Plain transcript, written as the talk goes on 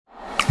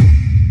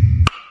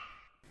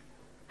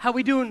How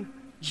we doing,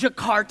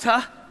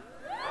 Jakarta?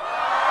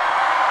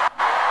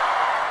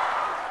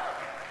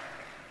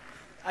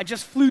 I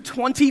just flew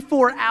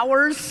 24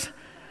 hours,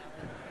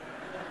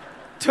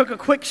 took a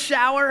quick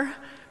shower,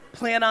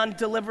 plan on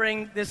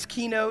delivering this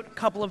keynote, a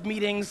couple of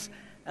meetings,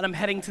 and I'm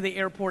heading to the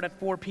airport at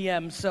 4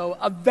 p.m. So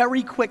a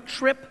very quick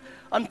trip,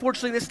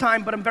 unfortunately this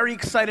time, but I'm very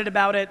excited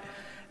about it,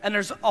 and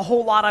there's a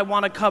whole lot I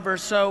want to cover.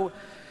 So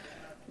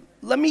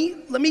let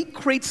me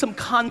create some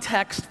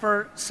context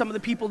for some of the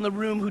people in the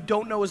room who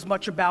don't know as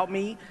much about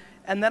me,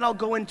 and then I'll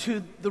go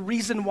into the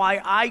reason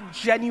why I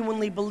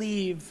genuinely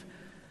believe,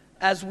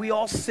 as we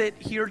all sit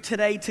here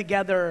today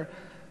together,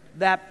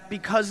 that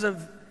because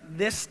of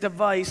this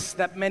device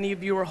that many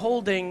of you are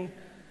holding,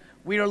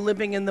 we are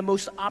living in the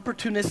most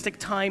opportunistic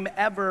time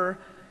ever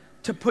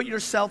to put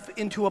yourself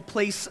into a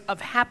place of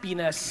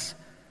happiness.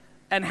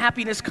 And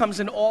happiness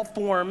comes in all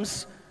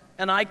forms,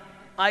 and I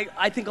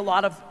think a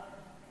lot of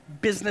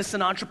business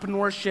and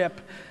entrepreneurship,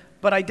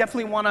 but I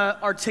definitely want to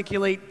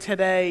articulate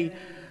today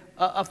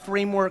a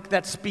framework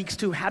that speaks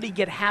to how do you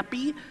get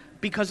happy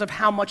because of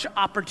how much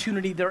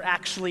opportunity there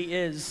actually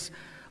is.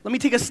 Let me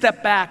take a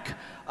step back.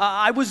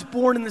 I was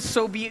born in the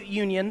Soviet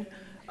Union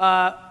in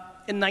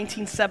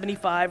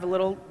 1975, a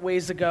little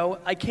ways ago.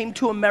 I came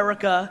to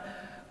America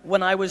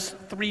when I was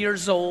 3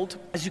 years old.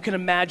 As you can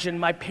imagine,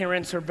 my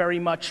parents are very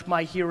much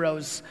my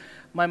heroes.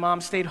 My mom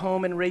stayed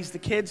home and raised the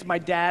kids. My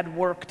dad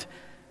worked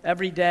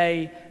every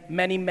day,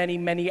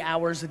 many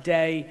hours a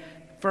day.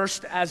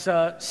 First as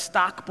a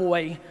stock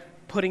boy,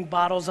 putting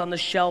bottles on the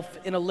shelf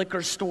in a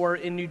liquor store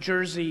in New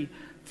Jersey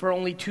for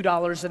only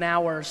 $2 an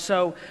hour.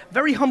 So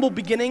very humble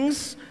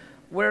beginnings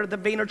where the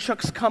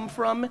Vaynerchuks come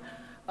from.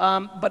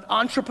 But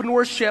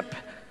entrepreneurship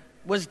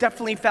was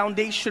definitely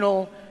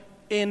foundational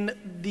in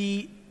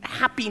the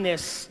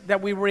happiness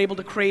that we were able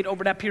to create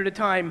over that period of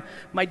time.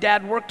 My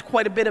dad worked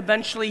quite a bit.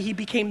 Eventually, he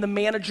became the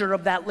manager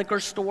of that liquor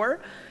store.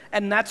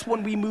 And that's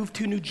when we moved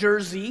to New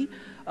Jersey,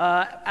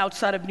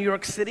 outside of New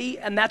York City,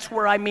 and that's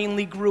where I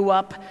mainly grew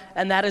up,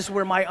 and that is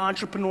where my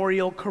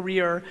entrepreneurial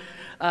career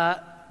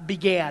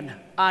began.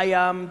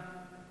 I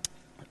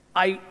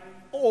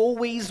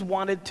always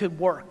wanted to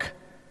work.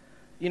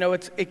 You know,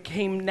 it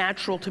came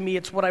natural to me.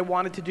 It's what I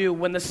wanted to do.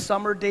 When the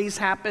summer days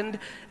happened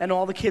and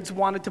all the kids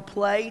wanted to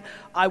play,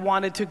 I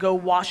wanted to go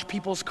wash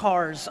people's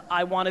cars.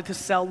 I wanted to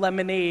sell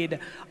lemonade.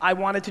 I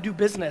wanted to do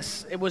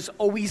business. It was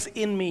always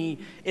in me.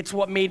 It's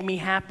what made me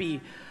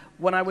happy.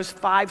 When I was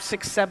 5,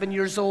 6, 7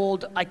 years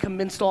old, I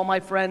convinced all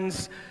my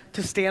friends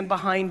to stand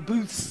behind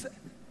booths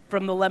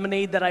from the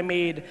lemonade that I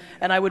made,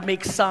 and I would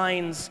make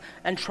signs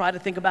and try to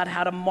think about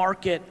how to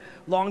market.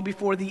 Long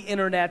before the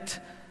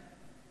internet,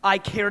 I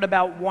cared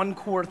about one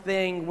core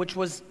thing, which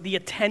was the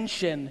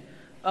attention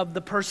of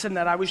the person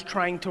that I was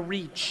trying to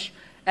reach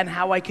and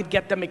how I could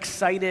get them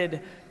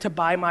excited to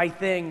buy my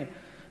thing.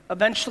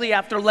 Eventually,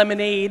 after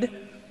lemonade,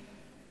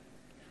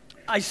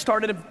 I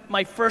started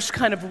my first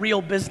kind of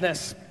real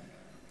business.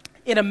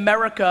 In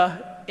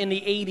America, in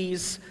the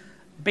 80s,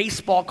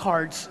 baseball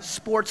cards,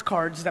 sports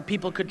cards that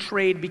people could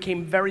trade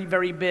became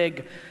very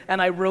big, and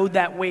I rode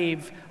that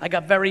wave. I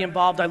got very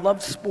involved. I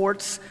loved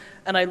sports,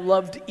 and I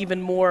loved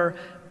even more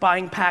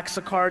buying packs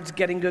of cards,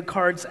 getting good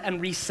cards, and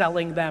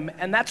reselling them.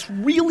 And that's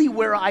really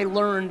where I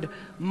learned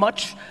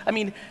much. I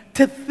mean,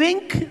 to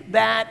think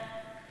that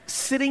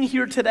sitting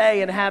here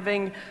today and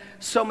having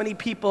so many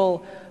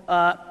people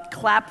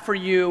clap for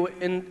you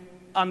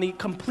on the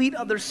complete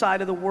other side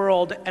of the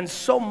world, and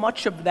so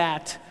much of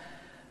that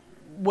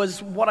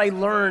was what I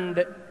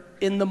learned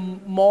in the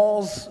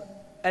malls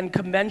and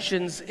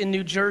conventions in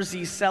New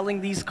Jersey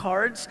selling these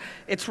cards.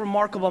 It's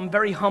remarkable. I'm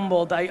very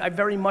humbled. I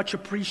very much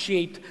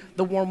appreciate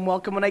the warm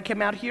welcome when I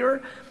came out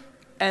here.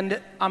 And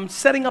I'm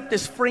setting up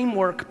this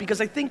framework because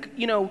I think,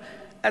 you know,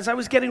 as I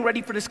was getting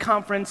ready for this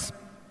conference,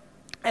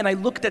 and I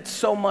looked at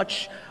so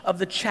much of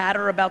the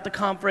chatter about the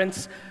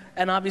conference,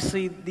 and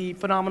obviously the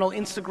phenomenal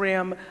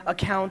Instagram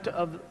account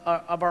of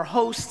our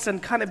hosts,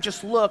 and kind of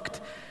just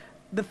looked,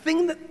 the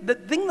thing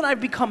that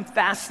I've become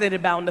fascinated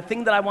about, and the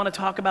thing that I want to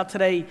talk about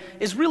today,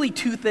 is really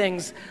two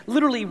things.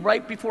 Literally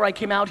right before I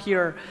came out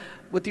here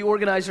with the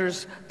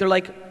organizers, they're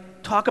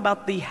like, talk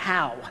about the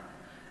how.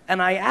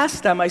 And I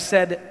asked them, I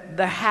said,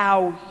 the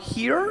how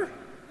here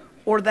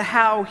or the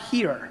how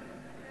here?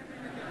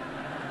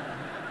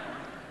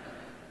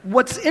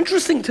 What's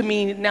interesting to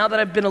me, now that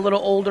I've been a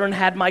little older and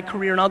had my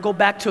career, and I'll go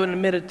back to it in a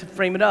minute to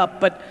frame it up,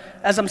 but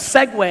as I'm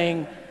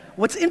segueing,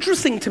 what's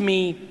interesting to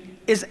me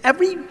is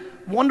every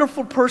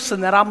wonderful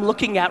person that I'm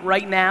looking at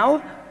right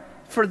now,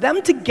 for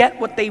them to get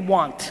what they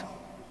want,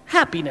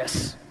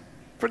 happiness.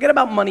 Forget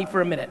about money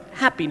for a minute,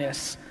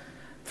 happiness.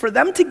 For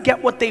them to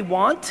get what they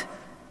want,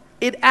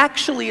 it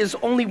actually is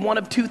only one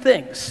of two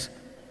things,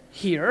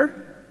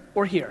 here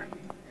or here.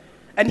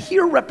 And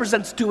here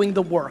represents doing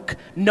the work,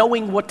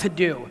 knowing what to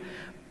do.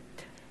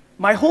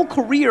 My whole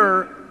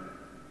career,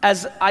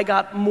 as I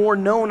got more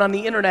known on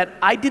the internet,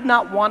 I did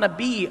not want to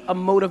be a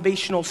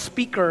motivational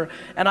speaker,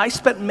 and I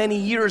spent many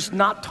years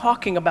not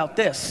talking about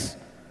this.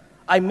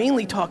 I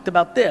mainly talked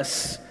about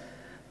this.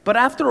 But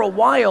after a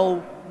while,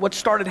 what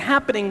started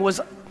happening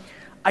was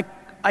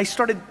I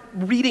started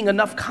reading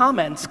enough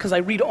comments, because I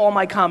read all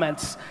my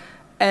comments,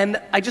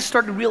 and I just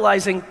started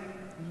realizing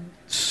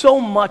so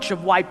much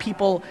of why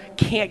people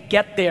can't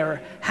get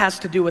there has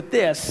to do with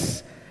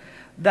this,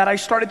 that I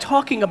started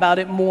talking about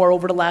it more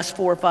over the last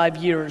 4 or 5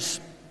 years.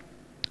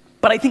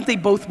 But I think they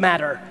both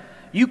matter.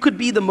 You could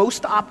be the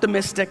most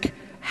optimistic,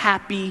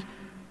 happy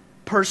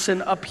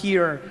person up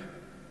here,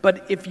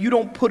 but if you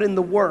don't put in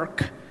the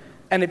work,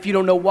 and if you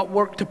don't know what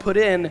work to put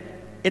in,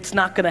 it's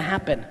not gonna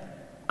happen.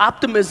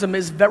 Optimism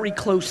is very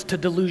close to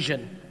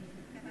delusion.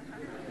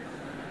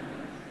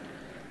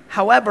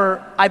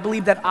 However, I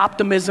believe that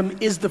optimism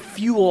is the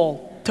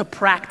fuel to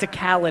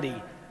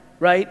practicality,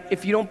 right?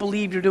 If you don't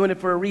believe you're doing it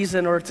for a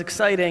reason or it's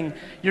exciting,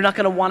 you're not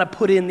gonna wanna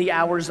put in the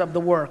hours of the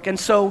work. And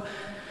so,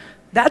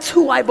 that's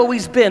who I've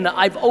always been.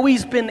 I've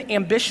always been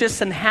ambitious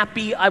and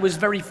happy. I was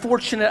very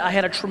fortunate. I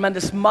had a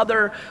tremendous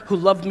mother who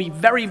loved me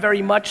very,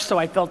 very much, so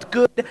I felt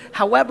good.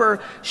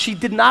 However, she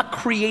did not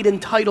create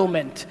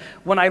entitlement.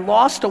 When I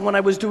lost or when I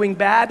was doing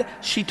bad,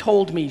 she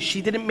told me.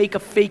 She didn't make a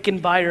fake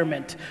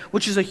environment,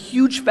 which is a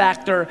huge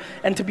factor.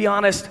 And to be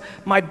honest,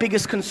 my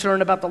biggest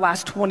concern about the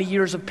last 20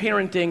 years of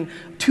parenting,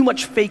 too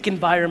much fake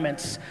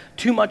environments,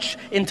 too much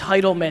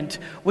entitlement,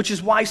 which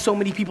is why so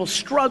many people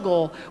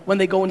struggle when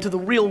they go into the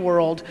real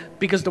world,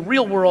 because the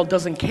real world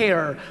doesn't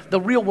care.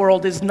 The real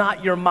world is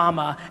not your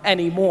mama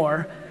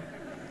anymore.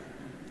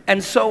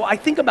 And so I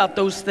think about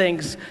those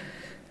things.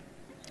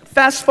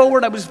 Fast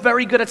forward, I was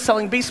very good at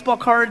selling baseball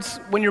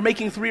cards. When you're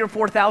making $3,000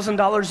 or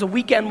 $4,000 a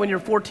weekend when you're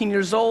 14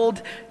 years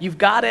old, you've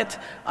got it.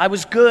 I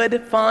was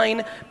good,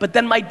 fine. But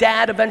then my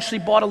dad eventually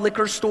bought a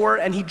liquor store,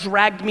 and he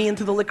dragged me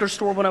into the liquor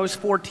store when I was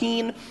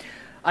 14.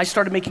 I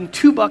started making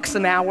 $2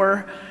 an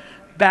hour,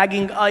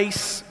 bagging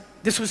ice.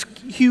 This was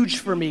huge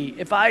for me.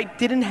 If I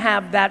didn't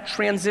have that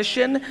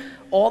transition,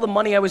 all the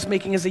money I was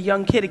making as a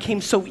young kid, it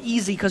came so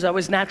easy because I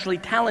was naturally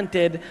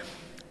talented.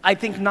 I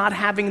think not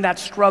having that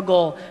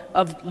struggle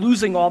of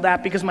losing all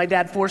that because my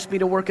dad forced me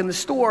to work in the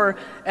store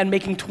and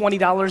making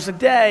 $20 a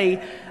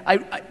day,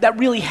 that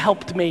really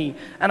helped me.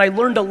 And I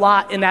learned a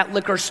lot in that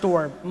liquor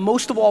store.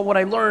 Most of all, what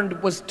I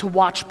learned was to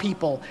watch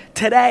people.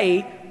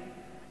 Today,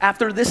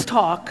 after this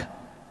talk,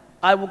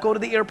 I will go to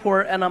the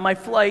airport, and on my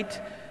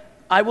flight,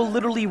 I will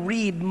literally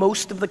read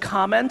most of the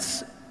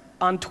comments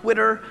on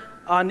Twitter,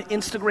 on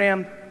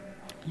Instagram,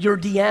 your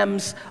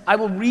DMs. I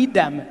will read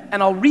them,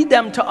 and I'll read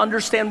them to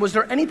understand, was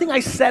there anything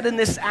I said in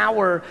this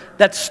hour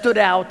that stood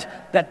out,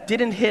 that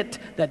didn't hit,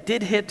 that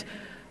did hit?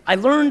 I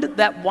learned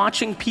that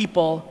watching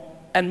people,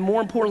 and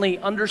more importantly,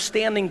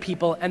 understanding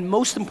people, and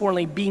most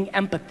importantly, being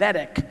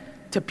empathetic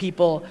to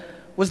people,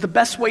 was the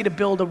best way to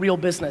build a real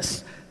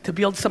business, to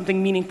build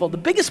something meaningful. The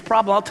biggest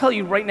problem, I'll tell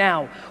you right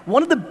now,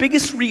 one of the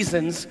biggest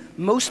reasons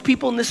most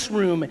people in this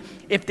room,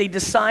 if they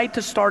decide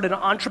to start an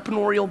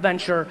entrepreneurial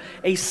venture,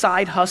 a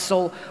side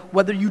hustle,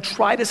 whether you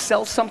try to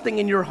sell something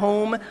in your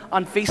home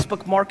on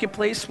Facebook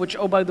Marketplace, which,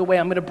 oh, by the way,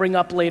 I'm gonna bring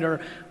up later,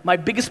 my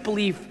biggest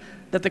belief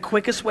that the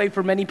quickest way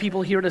for many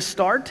people here to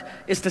start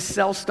is to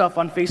sell stuff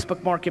on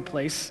Facebook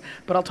Marketplace,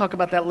 but I'll talk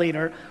about that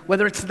later.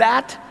 Whether it's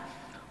that,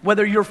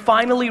 whether you're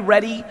finally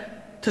ready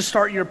to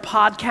start your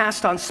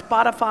podcast on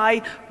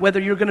Spotify, whether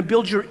you're gonna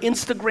build your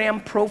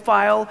Instagram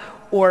profile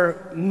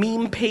or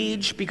meme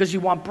page because you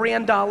want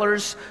brand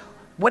dollars,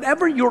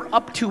 whatever you're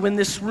up to in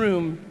this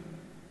room,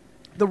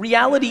 the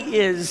reality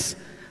is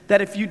that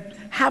if you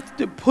have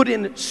to put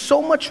in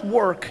so much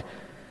work,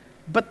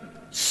 but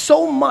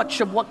so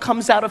much of what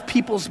comes out of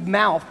people's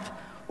mouth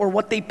or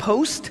what they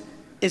post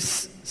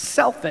is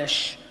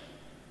selfish,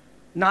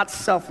 not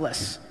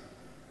selfless.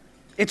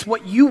 It's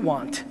what you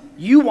want.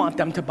 You want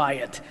them to buy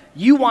it.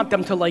 You want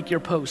them to like your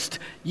post.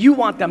 You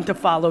want them to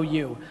follow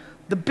you.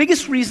 The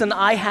biggest reason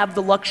I have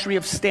the luxury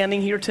of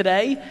standing here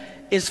today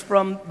is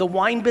from the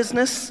wine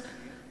business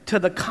to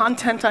the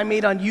content I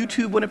made on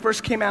YouTube when it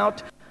first came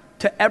out,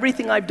 to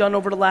everything I've done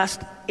over the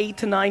last 8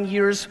 to 9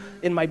 years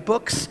in my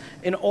books,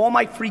 in all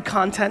my free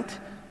content.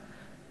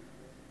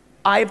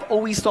 I've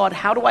always thought,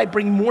 how do I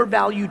bring more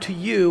value to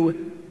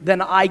you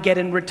than I get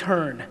in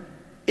return?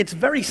 It's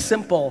very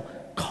simple.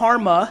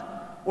 Karma,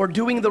 or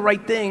doing the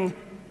right thing,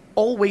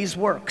 always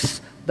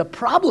works. The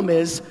problem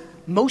is,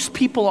 most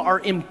people are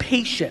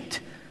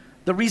impatient.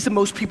 The reason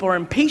most people are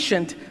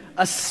impatient,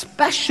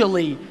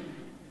 especially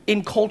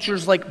in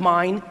cultures like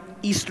mine,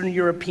 Eastern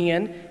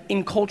European,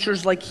 in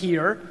cultures like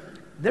here,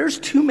 there's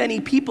too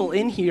many people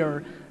in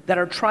here that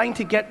are trying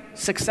to get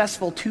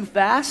successful too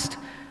fast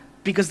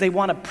because they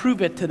want to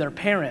prove it to their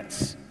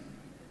parents.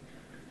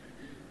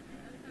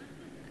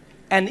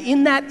 And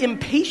in that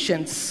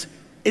impatience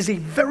is a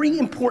very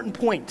important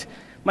point.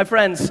 My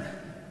friends,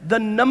 the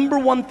number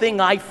one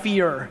thing I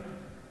fear,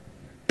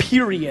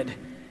 period,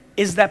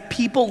 is that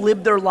people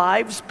live their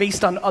lives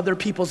based on other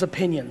people's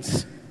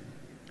opinions.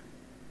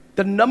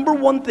 The number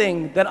one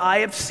thing that I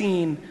have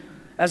seen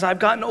as I've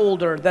gotten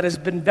older that has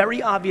been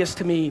very obvious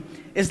to me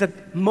is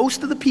that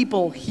most of the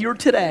people here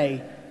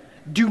today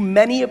do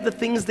many of the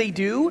things they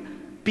do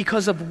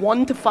because of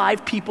 1 to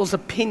 5 people's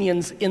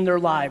opinions in their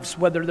lives,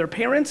 whether their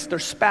parents, their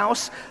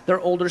spouse, their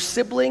older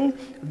sibling,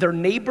 their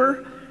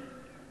neighbor.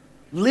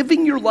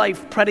 living your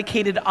life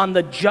predicated on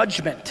the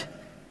judgment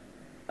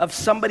of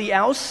somebody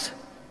else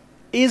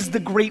is the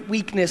great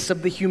weakness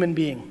of the human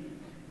being.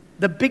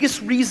 The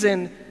biggest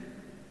reason,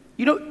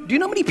 do you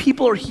know how many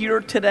people are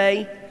here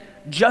today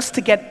just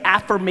to get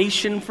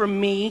affirmation from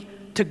me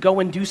to go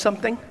and do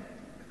something?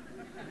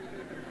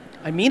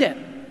 I mean it.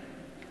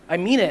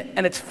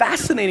 And it's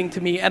fascinating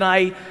to me, and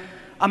I'm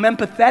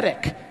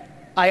empathetic.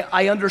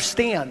 I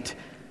understand.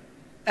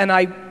 And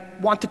I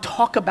want to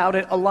talk about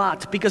it a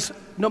lot, because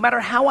no matter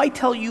how I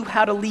tell you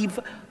how to leave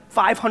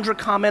 500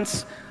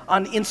 comments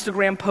on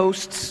Instagram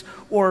posts,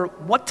 or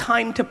what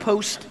time to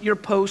post your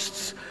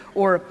posts,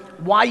 or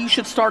why you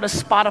should start a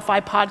Spotify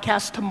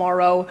podcast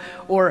tomorrow,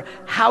 or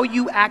how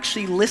you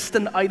actually list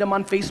an item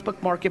on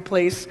Facebook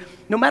Marketplace,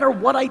 no matter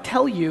what I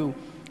tell you,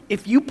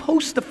 if you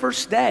post the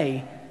first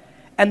day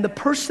and the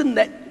person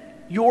that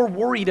you're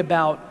worried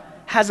about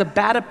has a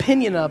bad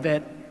opinion of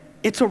it,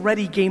 it's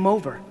already game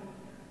over.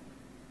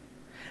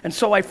 And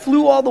so I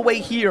flew all the way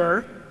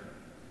here,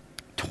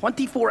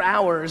 24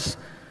 hours,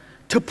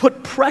 to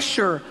put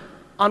pressure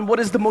on what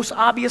is the most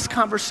obvious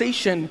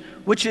conversation,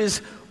 which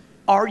is,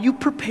 are you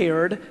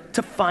prepared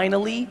to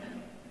finally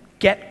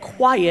get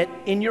quiet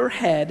in your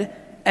head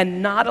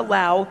and not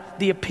allow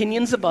the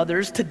opinions of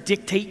others to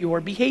dictate your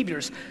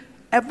behaviors?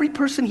 Every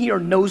person here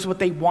knows what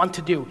they want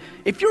to do.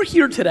 If you're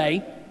here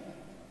today,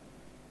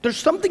 there's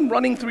something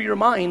running through your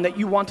mind that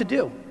you want to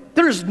do.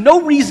 There is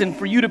no reason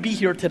for you to be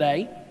here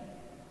today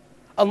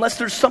unless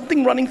there's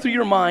something running through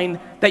your mind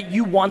that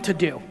you want to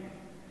do.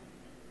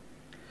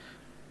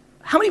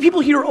 How many people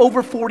here are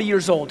over 40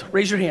 years old?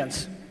 Raise your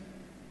hands.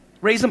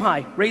 Raise them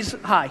high. Raise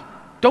high.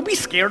 Don't be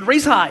scared.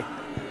 Raise high.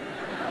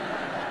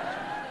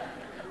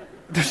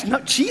 There's no,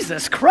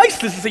 Jesus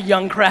Christ, this is a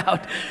young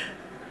crowd.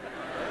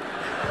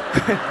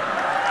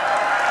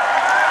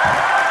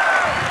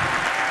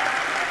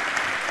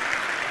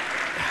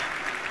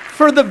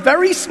 For the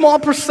very small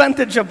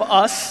percentage of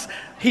us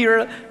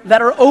here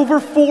that are over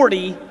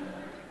 40,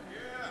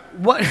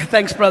 what?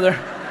 Thanks, brother.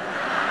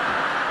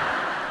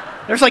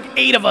 There's like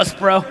 8 of us,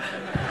 bro.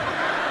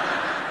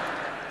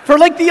 For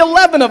like the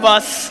 11 of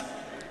us,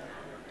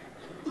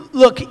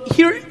 look,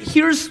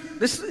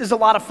 this is a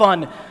lot of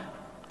fun.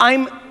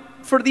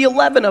 For the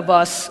 11 of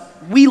us,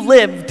 we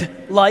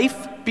lived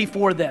life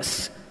before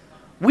this.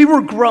 We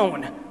were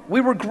grown.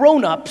 We were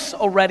grown-ups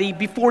already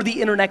before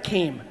the internet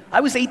came.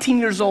 I was 18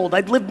 years old.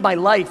 I'd lived my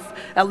life,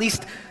 at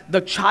least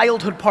the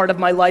childhood part of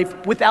my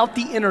life, without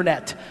the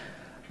internet.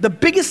 The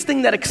biggest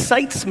thing that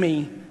excites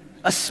me,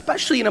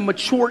 especially in a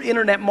mature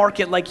internet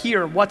market like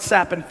here,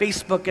 WhatsApp and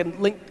Facebook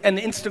and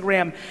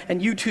Instagram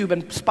and YouTube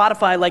and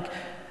Spotify, like,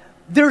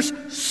 there's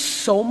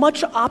so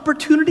much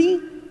opportunity,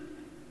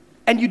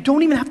 and you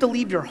don't even have to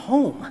leave your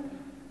home.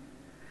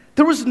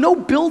 There was no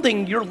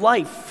building your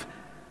life,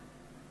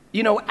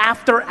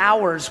 after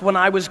hours when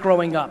I was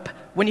growing up.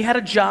 When you had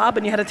a job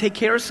and you had to take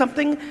care of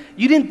something,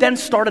 you didn't then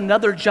start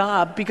another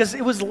job because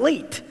it was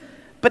late.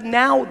 But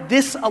now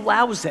this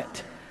allows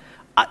it.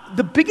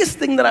 The biggest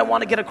thing that I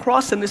want to get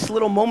across in this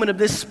little moment of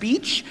this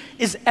speech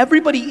is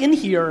everybody in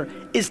here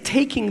is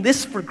taking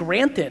this for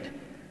granted.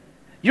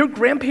 Your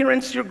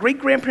grandparents, your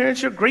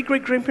great-grandparents, your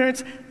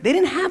great-great-grandparents, they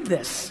didn't have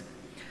this.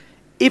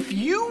 If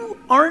you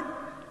aren't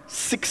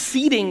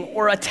succeeding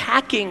or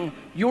attacking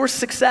your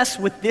success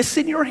with this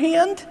in your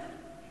hand,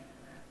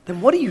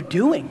 then what are you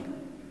doing?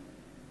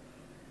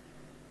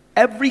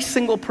 Every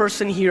single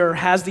person here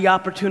has the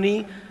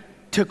opportunity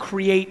to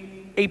create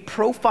a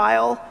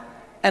profile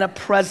and a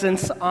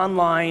presence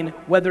online,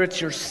 whether it's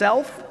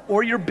yourself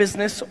or your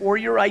business or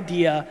your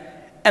idea,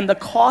 and the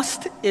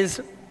cost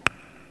is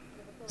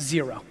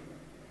 0.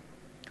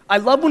 I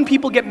love when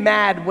people get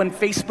mad when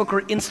Facebook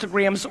or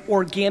Instagram's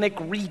organic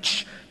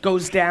reach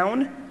goes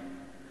down.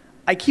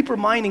 I keep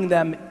reminding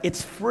them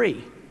it's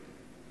free.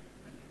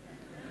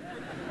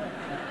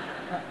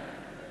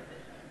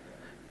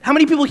 How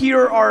many people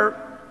here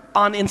are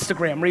on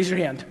Instagram? Raise your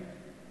hand.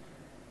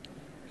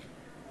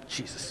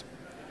 Jesus.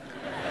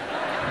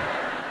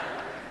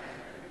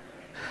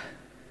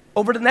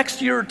 Over the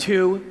next year or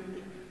two,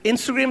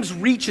 Instagram's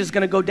reach is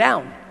going to go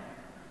down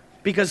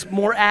because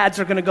more ads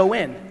are going to go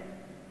in.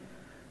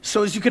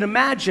 So as you can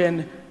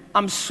imagine,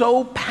 I'm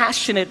so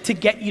passionate to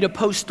get you to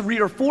post 3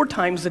 or 4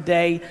 times a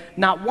day,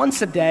 not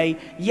once a day,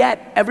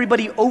 yet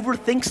everybody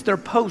overthinks their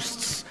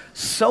posts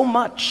so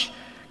much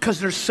because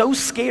they're so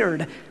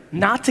scared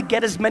not to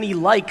get as many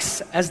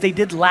likes as they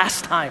did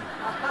last time.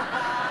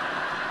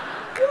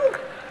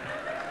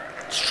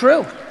 It's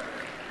true.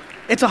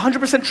 It's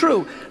 100%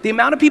 true. The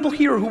amount of people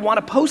here who want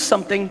to post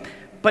something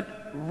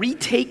but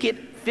retake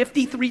it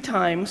 53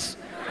 times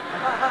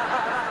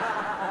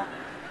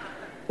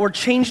or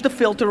change the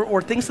filter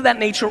or things of that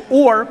nature,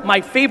 or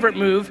my favorite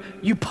move,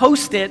 you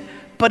post it,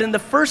 but in the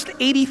first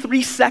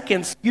 83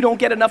 seconds, you don't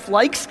get enough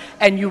likes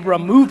and you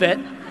remove it.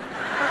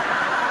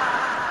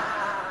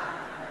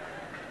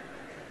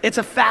 It's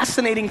a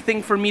fascinating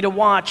thing for me to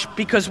watch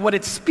because what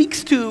it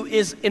speaks to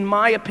is, in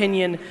my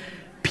opinion,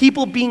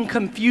 people being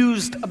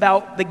confused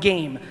about the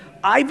game.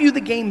 I view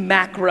the game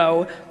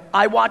macro.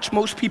 I watch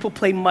most people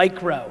play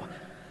micro.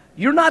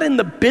 You're not in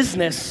the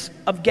business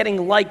of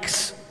getting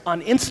likes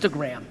on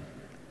Instagram,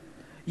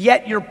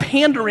 yet you're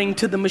pandering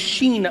to the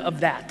machine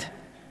of that.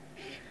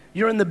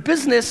 You're in the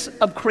business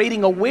of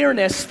creating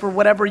awareness for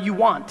whatever you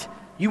want.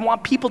 You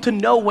want people to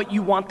know what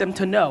you want them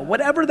to know,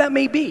 whatever that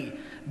may be.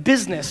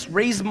 Business,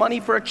 raise money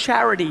for a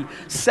charity,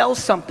 sell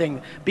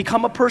something,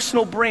 become a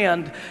personal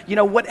brand,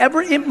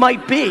 whatever it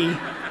might be.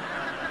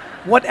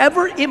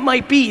 Whatever it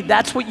might be,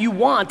 that's what you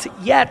want,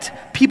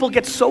 yet people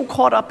get so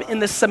caught up in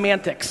the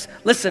semantics.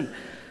 Listen,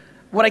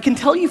 what I can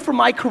tell you from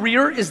my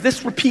career is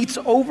this repeats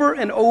over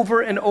and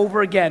over and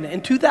over again.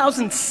 In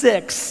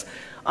 2006,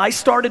 I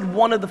started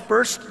one of the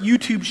first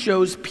YouTube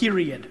shows,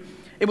 period.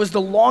 It was the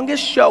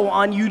longest show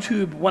on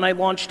YouTube when I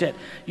launched it.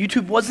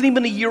 YouTube wasn't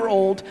even a year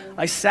old.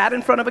 I sat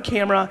in front of a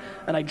camera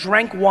and I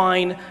drank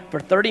wine for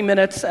 30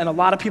 minutes and a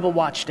lot of people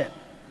watched it.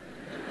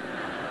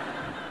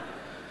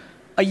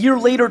 A year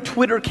later,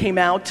 Twitter came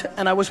out,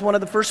 and I was one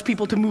of the first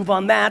people to move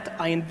on that.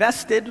 I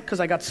invested, because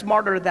I got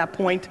smarter at that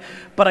point,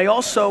 but I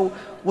also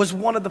was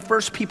one of the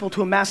first people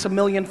to amass 1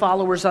 million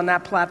followers on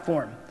that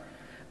platform.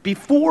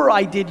 Before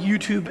I did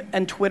YouTube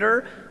and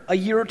Twitter, a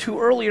year or two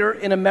earlier,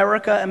 in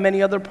America and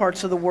many other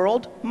parts of the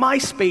world,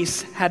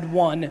 MySpace had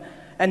won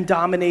and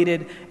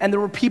dominated, and there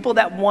were people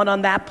that won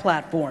on that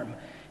platform.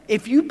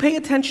 If you pay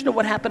attention to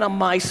what happened on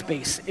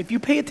MySpace, if you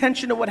pay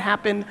attention to what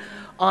happened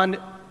on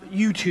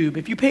YouTube,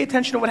 if you pay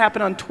attention to what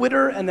happened on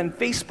Twitter and then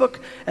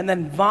Facebook and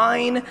then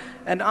Vine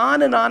and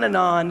on and on and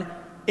on,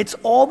 it's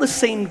all the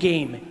same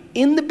game.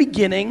 In the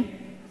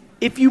beginning,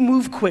 if you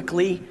move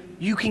quickly,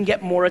 you can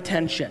get more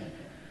attention.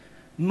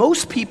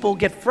 Most people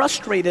get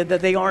frustrated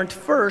that they aren't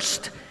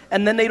first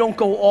and then they don't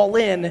go all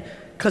in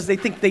because they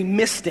think they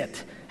missed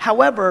it.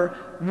 However,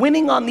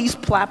 winning on these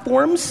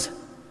platforms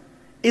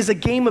is a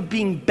game of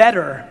being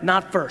better,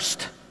 not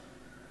first.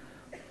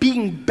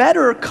 Being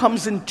better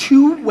comes in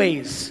two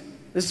ways.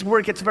 This is where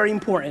it gets very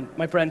important,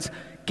 my friends.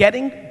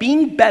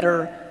 Being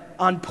better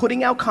on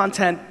putting out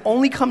content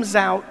only comes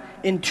out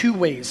in two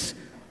ways.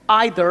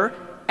 Either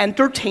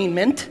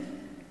entertainment,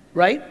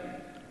 right,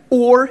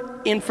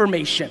 or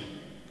information.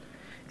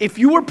 If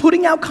you are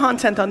putting out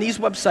content on these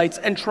websites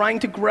and trying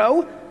to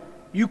grow,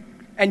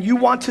 and you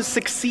want to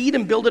succeed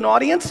and build an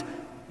audience,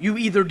 you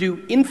either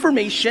do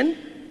information,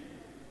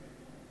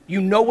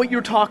 you know what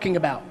you're talking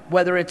about,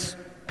 whether it's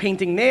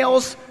painting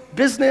nails,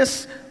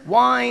 business,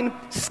 wine,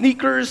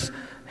 sneakers,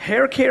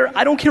 hair care,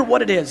 I don't care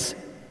what it is.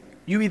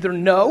 You either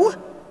know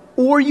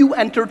or you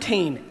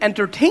entertain.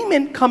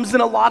 Entertainment comes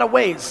in a lot of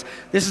ways.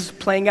 This is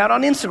playing out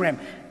on Instagram.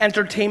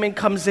 Entertainment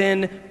comes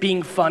in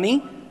being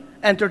funny.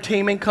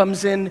 Entertainment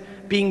comes in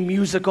being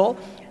musical.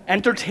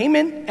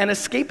 Entertainment and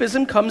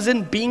escapism comes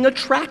in being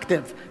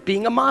attractive,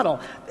 being a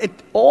model. It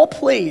all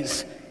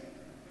plays.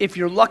 If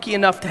you're lucky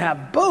enough to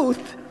have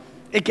both,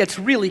 it gets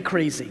really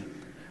crazy.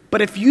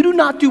 But if you do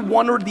not do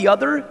one or the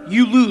other,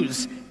 you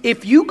lose.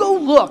 If you go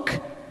look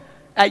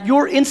at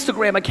your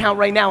Instagram account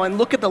right now and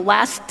look at the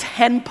last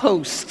 10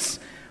 posts,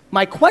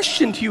 my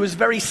question to you is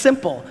very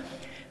simple.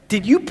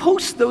 Did you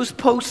post those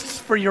posts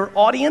for your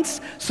audience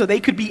so they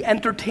could be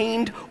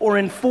entertained or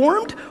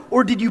informed?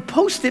 Or did you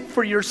post it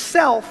for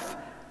yourself,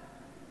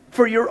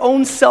 for your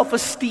own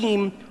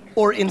self-esteem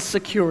or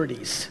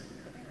insecurities?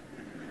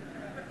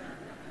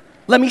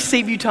 Let me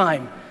save you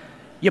time.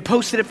 You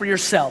posted it for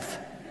yourself.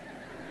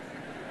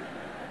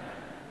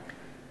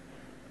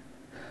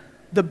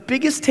 The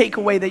biggest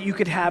takeaway that you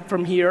could have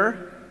from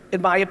here,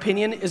 in my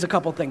opinion, is a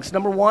couple things.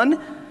 Number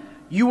one,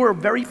 you are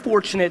very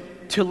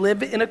fortunate to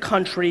live in a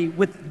country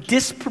with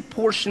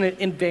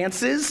disproportionate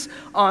advances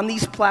on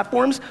these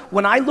platforms.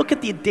 When I look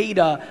at the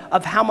data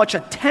of how much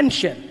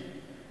attention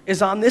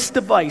is on this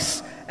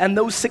device and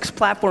those 6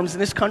 platforms in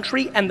this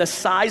country and the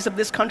size of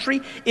this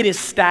country, it is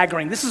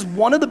staggering. This is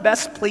one of the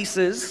best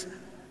places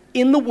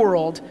in the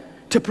world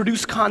to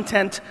produce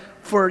content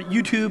for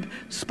YouTube,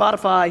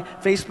 Spotify,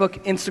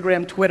 Facebook,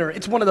 Instagram, Twitter.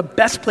 It's one of the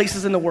best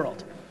places in the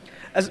world.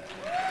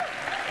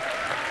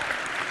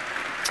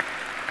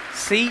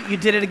 See, you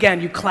did it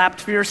again. You clapped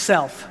for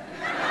yourself.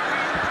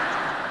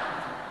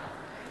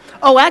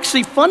 Oh,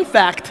 actually, fun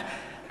fact.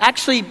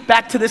 Actually,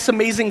 back to this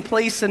amazing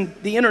place and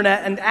the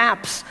internet and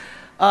apps.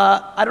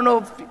 I don't know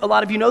if a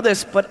lot of you know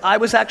this, but I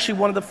was actually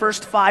one of the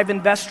first 5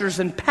 investors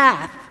in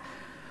Path,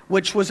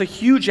 which was a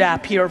huge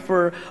app here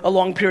for a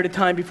long period of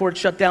time before it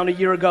shut down a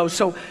year ago.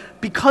 So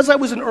because I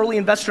was an early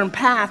investor in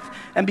Path,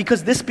 and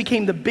because this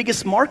became the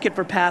biggest market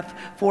for Path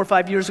 4 or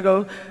 5 years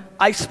ago,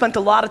 I spent a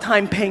lot of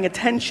time paying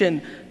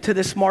attention to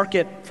this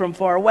market from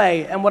far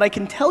away. And what I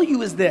can tell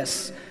you is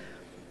this.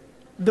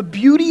 The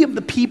beauty of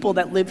the people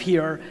that live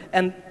here,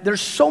 and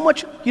there's so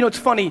much, it's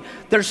funny,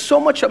 there's so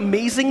much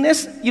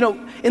amazingness,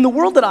 in the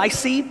world that I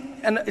see,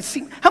 and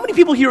how many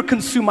people here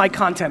consume my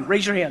content?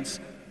 Raise your hands.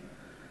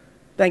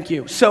 Thank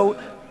you.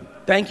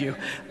 Thank you.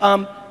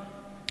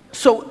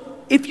 So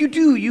if you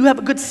do, you have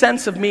a good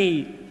sense of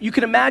me. You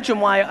can imagine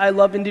why I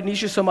love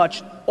Indonesia so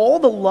much. All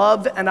the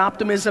love and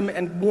optimism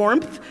and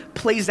warmth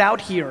plays out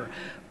here.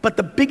 But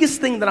the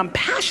biggest thing that I'm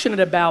passionate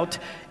about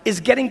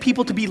is getting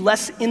people to be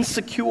less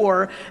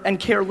insecure and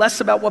care less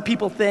about what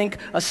people think,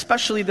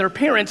 especially their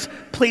parents,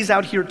 plays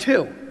out here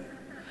too.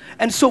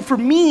 And so for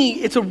me,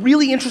 it's a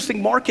really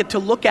interesting market to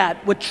look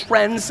at with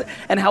trends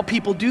and how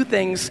people do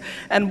things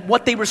and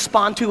what they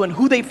respond to and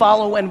who they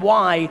follow and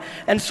why.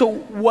 And so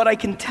what I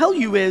can tell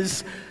you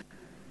is,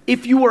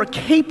 if you are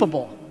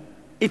capable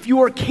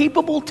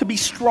to be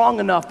strong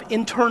enough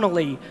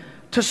internally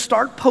to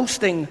start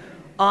posting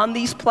on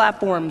these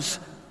platforms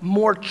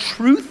more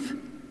truth,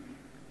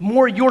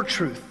 more your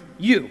truth,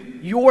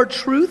 your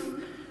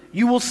truth,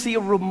 you will see a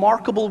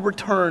remarkable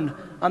return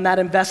on that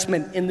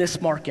investment in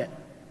this market.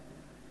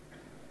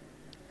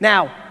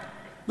 Now,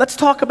 let's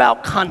talk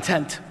about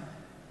content,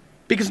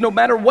 because no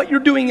matter what you're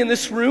doing in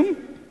this room,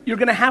 you're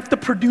gonna have to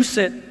produce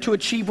it to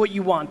achieve what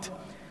you want.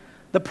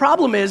 The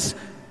problem is,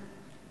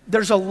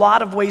 there's a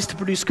lot of ways to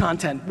produce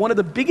content. One of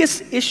the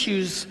biggest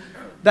issues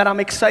that I'm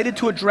excited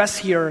to address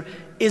here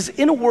is,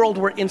 in a world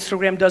where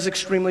Instagram does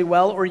extremely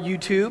well, or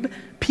YouTube,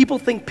 people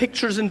think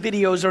pictures and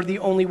videos are the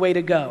only way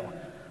to go.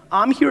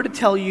 I'm here to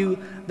tell you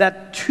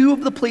that two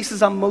of the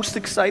places I'm most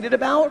excited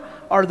about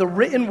are the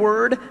written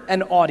word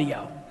and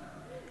audio.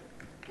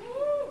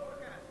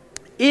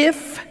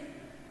 If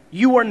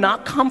you are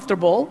not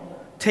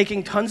comfortable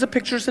taking tons of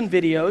pictures and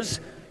videos,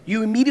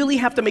 you immediately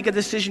have to make a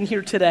decision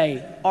here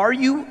today. Are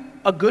you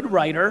a good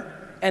writer?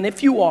 And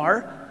if you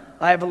are,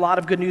 I have a lot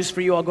of good news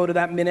for you. I'll go to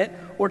that in a minute.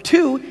 Or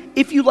two,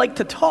 if you like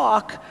to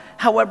talk,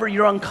 however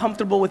you're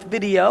uncomfortable with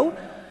video,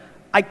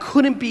 I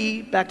couldn't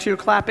be, back to your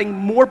clapping,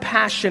 more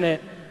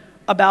passionate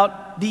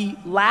about the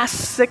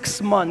last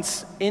 6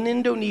 months in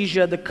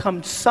Indonesia. The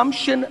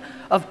consumption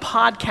of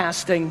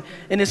podcasting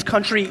in this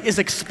country is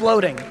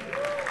exploding.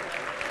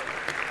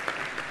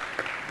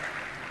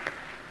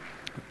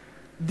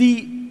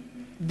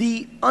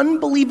 The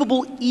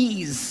unbelievable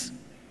ease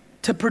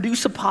to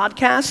produce a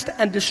podcast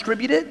and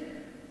distribute it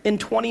in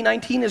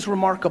 2019 is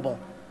remarkable.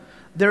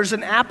 There's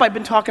an app I've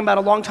been talking about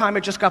a long time.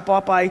 It just got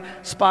bought by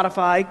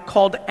Spotify,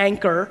 called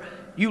Anchor.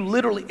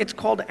 It's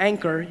called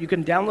Anchor. You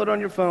can download it on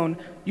your phone.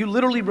 You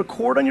literally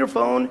record on your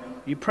phone,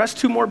 you press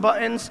 2 more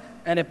buttons,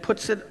 and it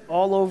puts it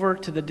all over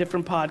to the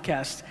different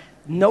podcasts.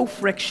 No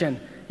friction.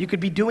 You could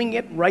be doing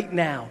it right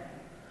now.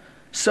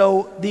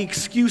 So the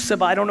excuse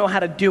of, I don't know how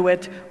to do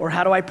it, or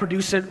how do I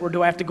produce it, or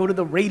do I have to go to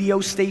the radio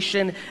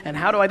station, and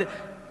how do I do,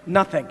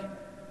 nothing.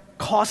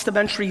 Cost of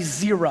entry,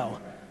 0.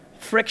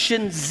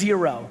 Friction,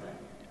 0.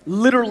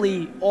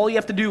 Literally, all you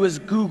have to do is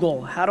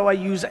Google, how do I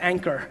use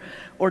Anchor,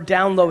 or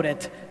download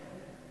it.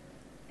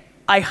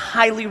 I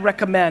highly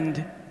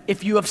recommend,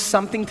 if you have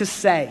something to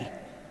say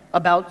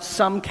about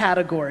some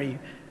category,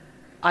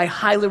 I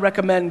highly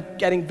recommend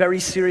getting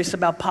very serious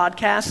about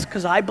podcasts,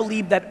 because I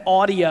believe that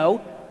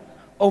audio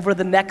over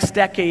the next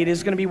decade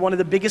is gonna be one of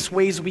the biggest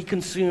ways we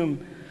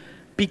consume,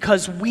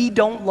 because we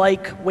don't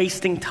like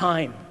wasting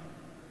time.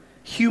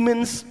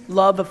 Humans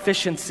love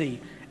efficiency,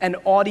 and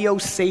audio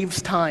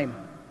saves time.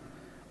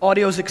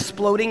 Audio is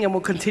exploding and will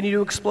continue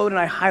to explode, and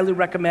I highly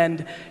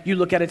recommend you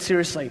look at it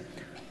seriously.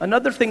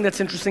 Another thing that's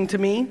interesting to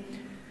me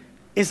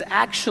is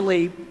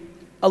actually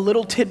a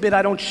little tidbit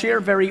I don't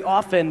share very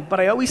often, but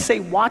I always say,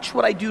 watch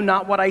what I do,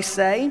 not what I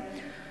say.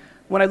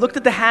 When I looked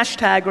at the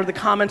hashtag or the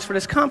comments for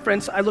this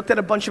conference, I looked at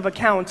a bunch of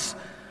accounts.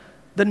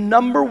 The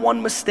number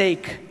one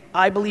mistake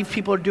I believe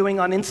people are doing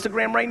on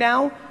Instagram right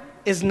now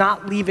is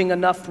not leaving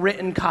enough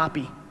written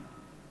copy.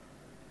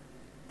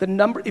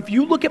 If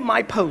you look at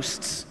my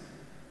posts,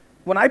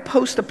 when I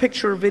post a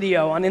picture or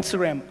video on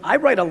Instagram, I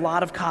write a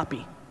lot of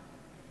copy.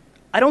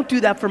 I don't do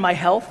that for my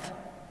health.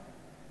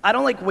 I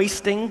don't like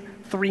wasting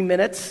 3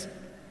 minutes.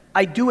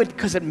 I do it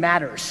because it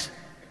matters.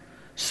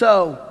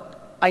 So,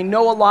 I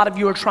know a lot of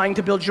you are trying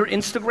to build your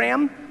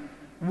Instagram.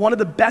 One of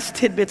the best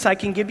tidbits I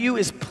can give you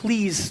is,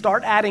 please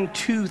start adding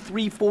 2,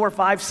 3, 4,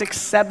 5,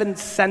 6, 7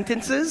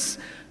 sentences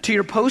to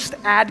your post.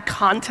 Add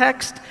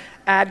context,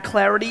 add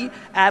clarity,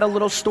 add a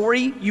little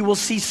story. You will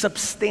see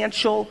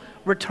substantial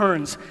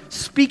returns.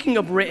 Speaking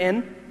of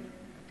written,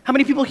 how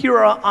many people here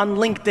are on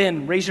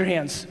LinkedIn? Raise your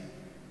hands.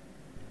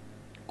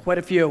 Quite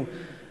a few.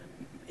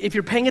 If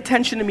you're paying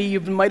attention to me,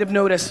 you might have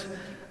noticed,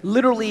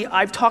 literally,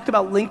 I've talked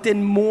about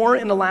LinkedIn more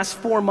in the last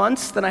 4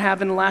 months than I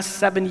have in the last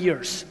 7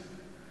 years.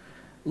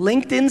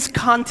 LinkedIn's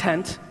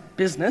content,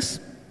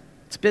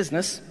 it's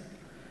business.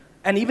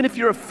 And even if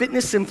you're a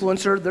fitness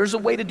influencer, there's a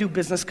way to do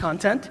business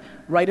content.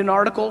 Write an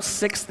article,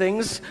 6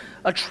 things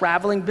a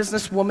traveling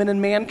businesswoman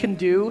and man can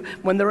do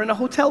when they're in a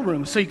hotel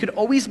room. So you could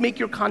always make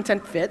your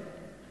content fit.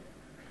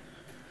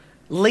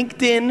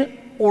 LinkedIn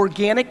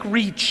organic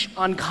reach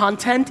on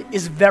content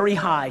is very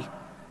high,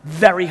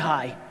 very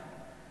high.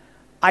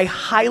 I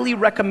highly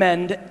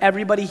recommend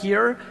everybody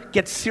here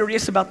get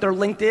serious about their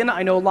LinkedIn.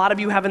 I know a lot of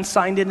you haven't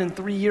signed in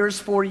 3 years,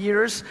 4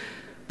 years.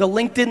 The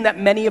LinkedIn that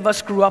many of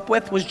us grew up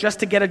with was just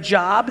to get a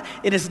job.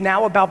 It is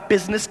now about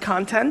business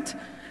content.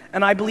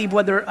 And I believe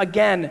whether,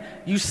 again,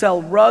 you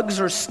sell rugs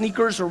or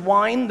sneakers or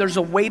wine, there's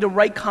a way to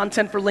write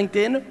content for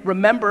LinkedIn.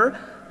 Remember,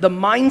 the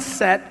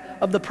mindset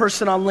of the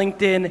person on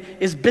LinkedIn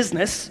is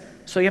business.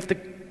 So you have to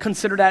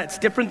consider that. It's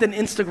different than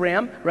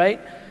Instagram, right?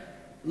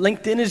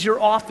 LinkedIn is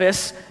your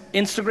office,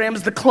 Instagram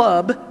is the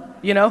club,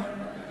 you know?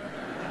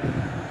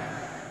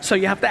 So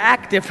you have to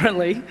act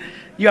differently.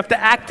 You have to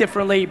act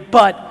differently,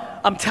 but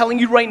I'm telling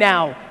you right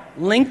now,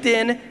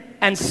 LinkedIn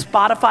and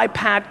Spotify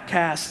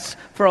podcasts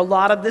for a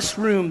lot of this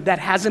room that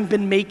hasn't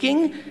been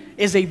making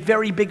is a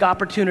very big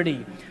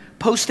opportunity.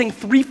 Posting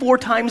 3-4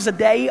 times a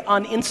day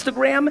on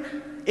Instagram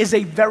is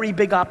a very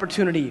big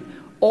opportunity.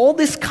 All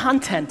this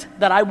content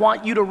that I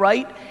want you to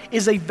write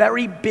is a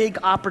very big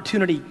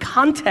opportunity.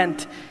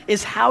 Content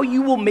is how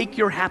you will make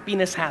your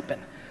happiness happen.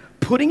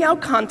 Putting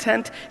out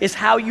content is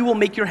how you will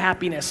make your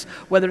happiness,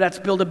 whether that's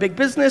build a big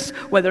business,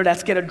 whether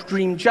that's get a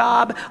dream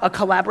job, a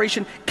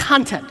collaboration.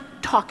 Content,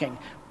 talking,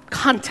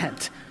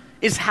 content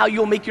is how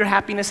you'll make your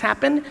happiness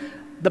happen.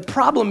 The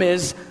problem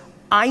is,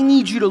 I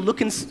need you to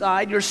look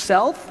inside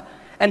yourself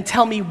and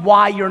tell me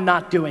why you're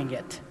not doing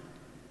it.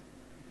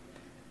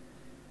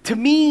 To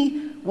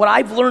me, what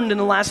I've learned in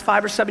the last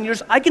 5 or 7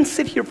 years, I can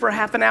sit here for a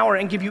half an hour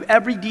and give you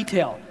every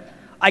detail.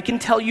 I can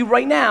tell you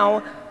right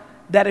now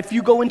that if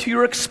you go into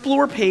your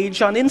Explore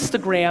page on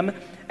Instagram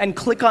and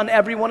click on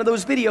every one of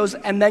those videos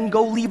and then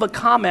go leave a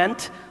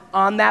comment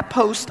on that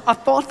post, a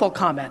thoughtful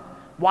comment.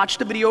 Watch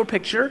the video or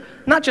picture,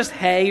 not just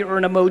hey or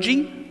an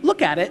emoji,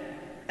 look at it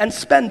and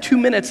spend 2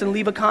 minutes and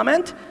leave a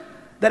comment.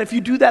 That if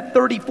you do that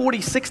 30,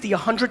 40, 60,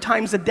 100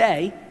 times a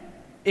day,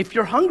 if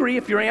you're hungry,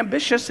 if you're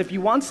ambitious, if you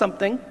want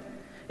something,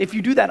 if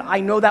you do that, I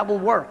know that will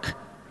work.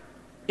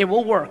 It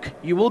will work.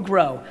 You will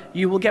grow.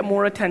 You will get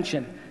more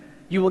attention.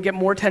 You will get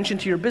more attention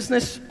to your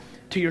business,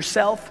 to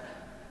yourself.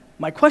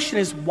 My question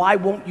is, why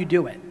won't you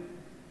do it?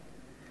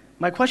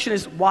 My question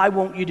is, why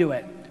won't you do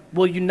it?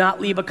 Will you not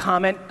leave a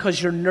comment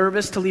because you're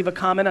nervous to leave a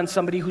comment on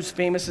somebody who's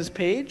famous's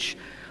page?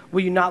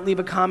 Will you not leave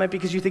a comment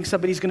because you think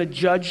somebody's going to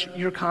judge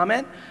your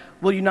comment?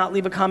 Will you not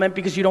leave a comment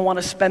because you don't want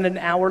to spend an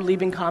hour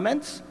leaving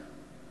comments?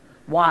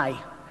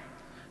 Why?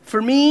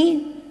 For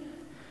me,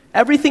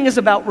 everything is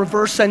about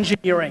reverse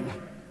engineering.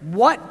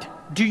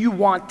 What do you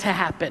want to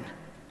happen?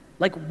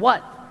 Like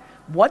what?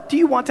 What do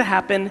you want to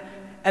happen?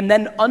 And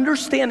then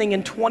understanding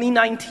in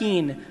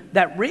 2019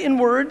 that written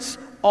words,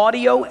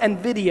 audio, and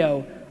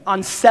video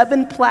on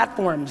 7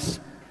 platforms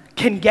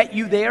can get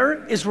you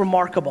there is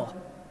remarkable.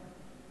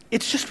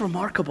 It's just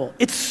remarkable.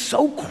 It's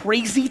so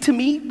crazy to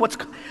me.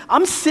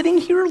 I'm sitting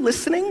here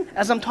listening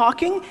as I'm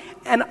talking,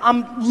 and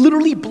I'm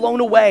literally blown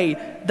away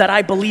that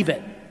I believe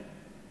it.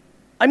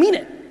 I mean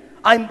it.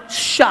 I'm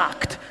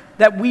shocked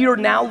that we are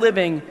now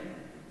living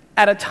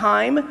at a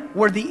time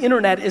where the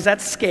internet is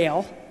at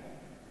scale.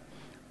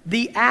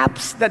 The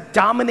apps that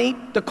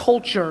dominate the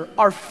culture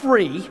are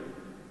free.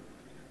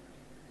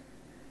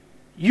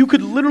 You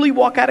could literally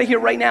walk out of here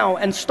right now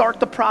and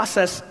start the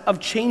process of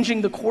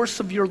changing the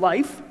course of your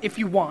life if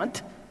you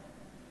want.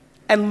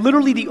 And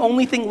literally the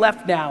only thing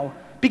left now,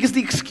 because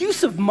the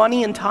excuse of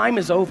money and time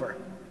is over.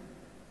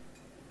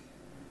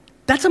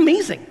 That's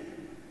amazing.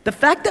 The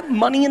fact that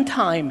money and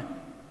time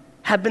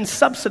have been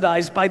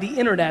subsidized by the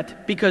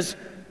internet because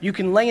you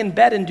can lay in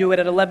bed and do it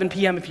at 11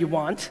 p.m. if you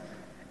want,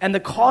 and the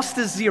cost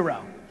is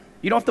zero.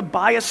 You don't have to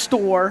buy a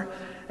store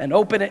and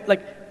open it,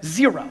 like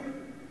zero.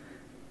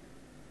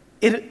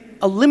 It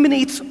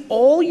eliminates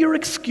all your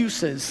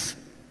excuses,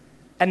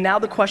 and now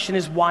the question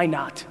is, why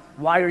not?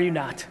 Why are you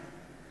not?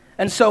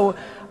 And so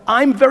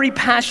I'm very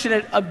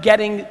passionate of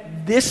getting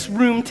this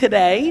room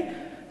today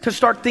to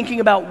start thinking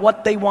about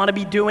what they want to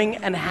be doing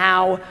and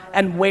how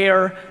and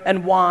where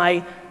and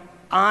why.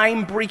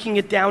 I'm breaking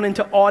it down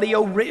into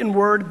audio, written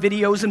word,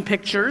 videos, and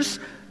pictures.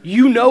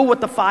 You know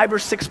what the 5 or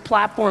 6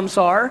 platforms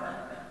are.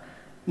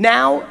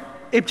 Now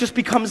it just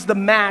becomes the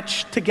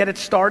match to get it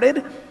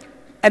started.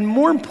 And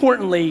more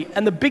importantly,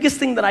 and the biggest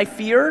thing that I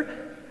fear,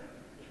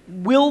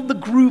 will the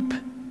group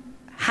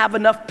have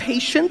enough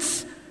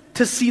patience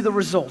to see the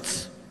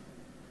results?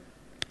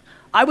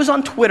 I was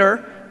on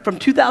Twitter from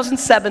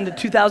 2007 to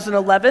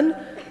 2011,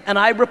 and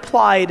I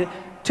replied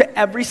to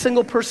every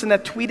single person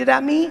that tweeted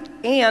at me,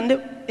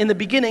 and in the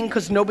beginning,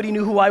 because nobody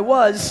knew who I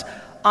was,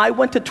 I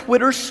went to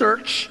Twitter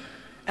search,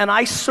 and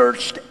I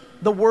searched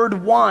the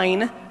word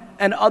wine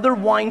and other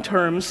wine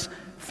terms,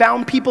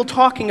 found people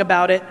talking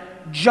about it,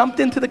 jumped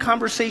into the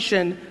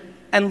conversation,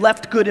 and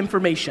left good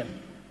information.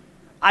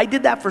 I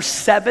did that for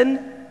 7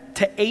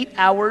 to 8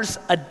 hours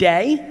a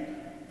day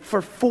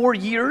for 4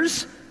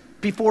 years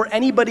before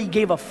anybody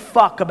gave a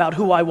fuck about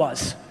who I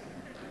was.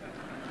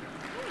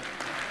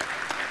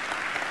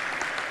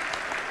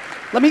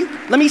 Let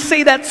me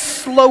say that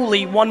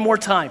slowly one more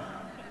time.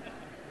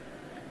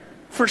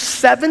 For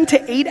 7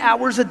 to 8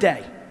 hours a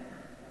day,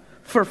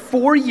 for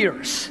 4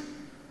 years,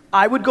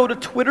 I would go to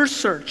Twitter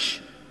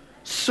search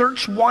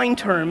wine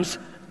terms,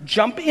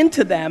 jump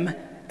into them,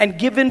 and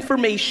give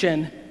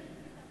information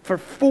for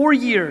 4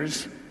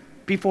 years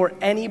before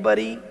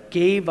anybody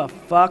gave a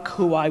fuck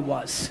who I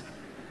was.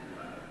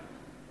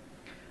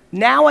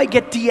 Now I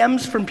get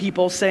DMs from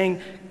people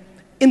saying,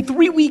 in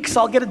 3 weeks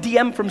I'll get a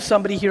DM from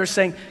somebody here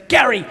saying,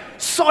 Gary,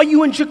 saw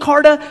you in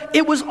Jakarta,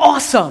 it was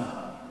awesome.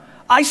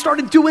 I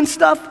started doing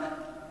stuff,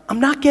 I'm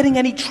not getting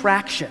any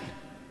traction.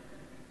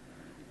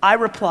 I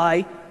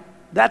reply,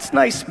 that's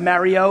nice,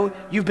 Mario.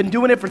 You've been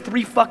doing it for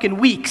 3 fucking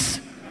weeks.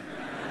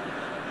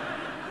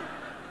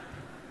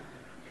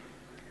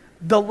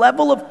 The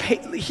level of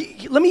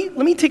let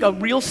me take a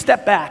real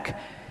step back.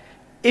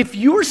 If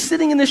you're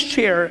sitting in this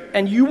chair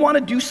and you want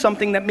to do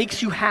something that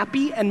makes you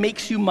happy and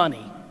makes you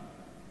money,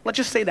 let's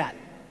just say that.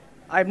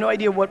 I have no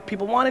idea what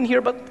people want in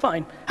here, but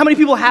fine. How many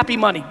people happy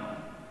money?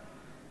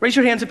 Raise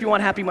your hands if you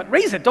want happy money.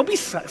 Raise it, don't be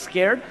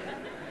scared.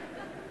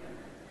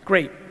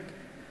 Great.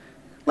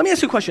 Let me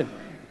ask you a question.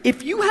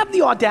 If you have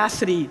the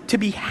audacity to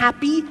be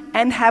happy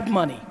and have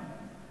money,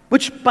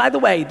 which, by the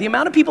way, the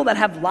amount of people that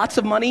have lots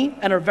of money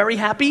and are very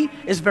happy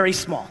is very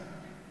small.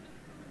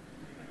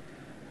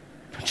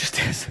 It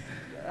just is.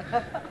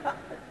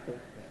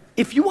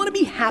 If you want to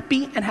be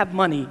happy and have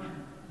money,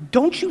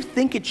 don't you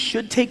think it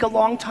should take a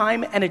long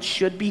time and it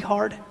should be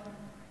hard?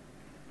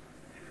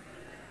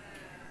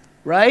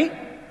 Right?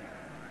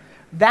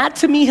 That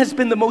to me has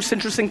been the most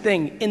interesting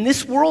thing. In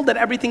this world that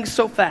everything's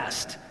so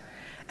fast,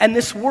 and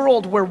this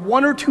world where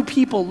 1 or 2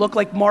 people look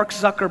like Mark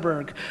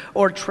Zuckerberg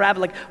or Travis,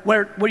 like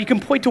where you can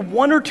point to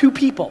 1 or 2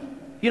 people.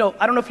 You know,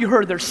 I don't know if you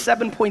heard, there's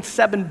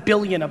 7.7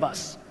 billion of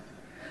us.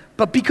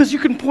 But because you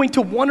can point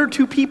to 1 or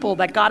 2 people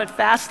that got it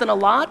fast and a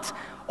lot,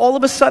 all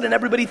of a sudden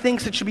everybody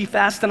thinks it should be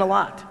fast and a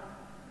lot.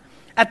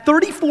 At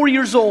 34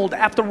 years old,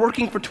 after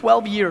working for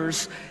 12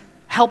 years,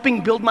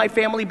 helping build my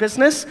family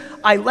business,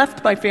 I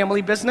left my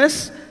family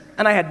business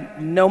and I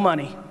had no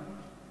money.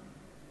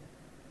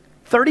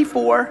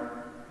 34,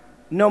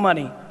 no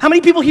money. How many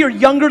people here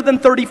younger than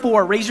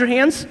 34? Raise your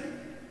hands.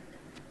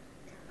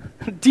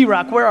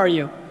 D-Rock, where are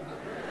you?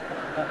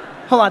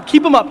 Hold on,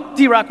 keep them up.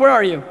 D-Rock, where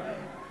are you?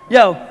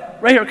 Yo,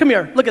 right here, come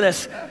here, look at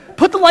this.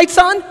 Put the lights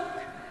on,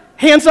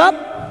 hands up.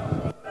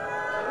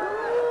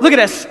 Look at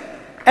this.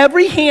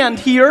 Every hand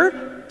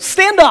here,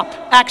 stand up,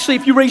 actually,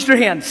 if you raised your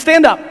hand.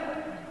 Stand up.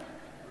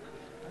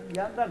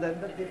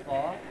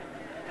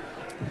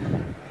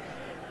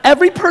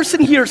 Every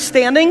person here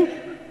standing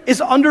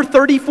is under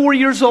 34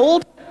 years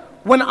old.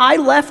 When I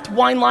left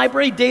Wine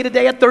Library day to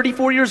day at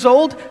 34 years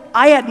old,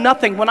 I had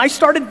nothing. When I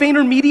started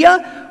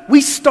VaynerMedia,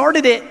 we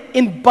started it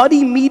in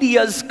Buddy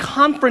Media's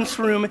conference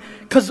room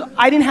because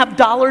I didn't have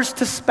dollars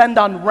to spend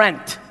on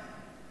rent.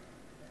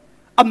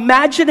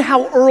 Imagine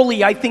how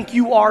early I think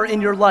you are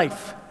in your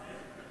life.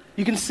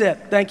 You can sit,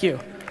 thank you.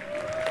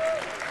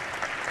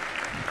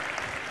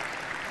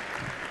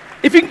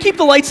 If you can keep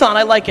the lights on,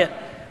 I like it.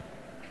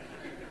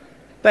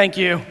 Thank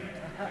you.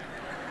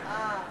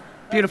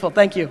 Beautiful,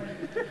 thank you.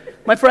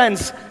 My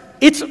friends,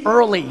 it's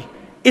early.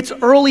 It's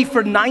early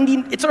for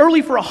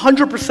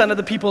 100% of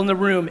the people in the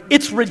room.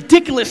 It's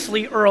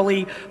ridiculously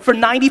early for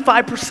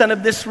 95%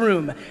 of this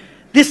room.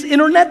 This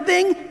internet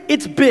thing,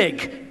 it's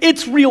big.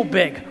 It's real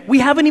big. We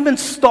haven't even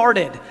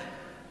started.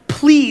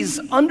 Please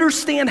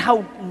understand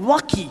how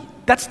lucky,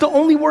 that's the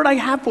only word I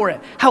have for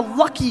it, how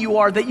lucky you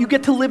are that you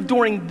get to live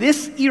during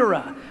this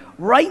era.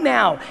 Right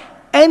now,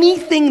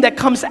 anything that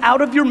comes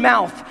out of your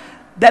mouth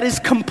that is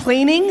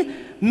complaining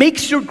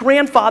makes your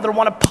grandfather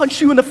want to punch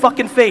you in the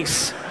fucking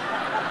face.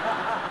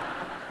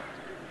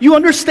 You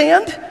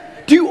understand?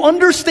 Do you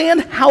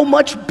understand how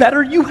much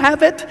better you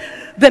have it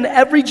than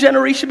every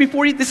generation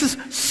before you? This is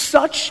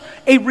such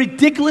a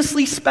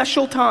ridiculously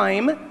special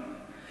time,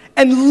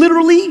 and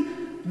literally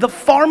the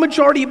far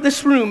majority of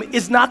this room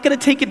is not going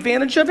to take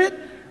advantage of it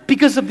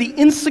because of the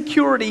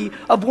insecurity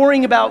of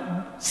worrying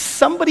about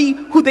somebody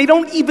who they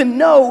don't even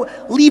know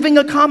leaving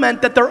a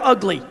comment that they're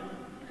ugly.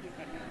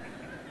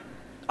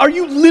 Are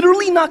you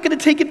literally not going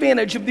to take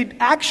advantage of the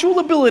actual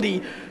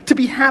ability to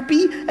be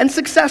happy and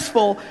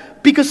successful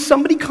because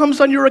somebody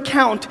comes on your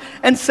account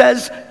and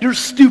says, you're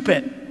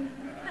stupid?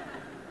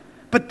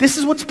 But this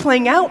is what's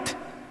playing out.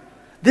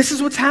 This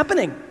is what's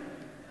happening.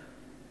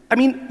 I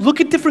mean, look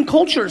at different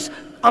cultures.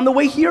 On the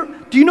way here,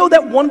 do you know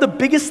that one of the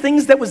biggest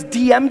things that was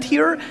DM'd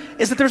here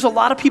is that there's a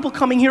lot of people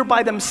coming here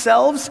by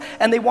themselves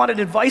and they wanted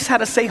advice how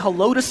to say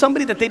hello to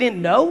somebody that they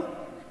didn't know?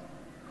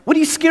 What are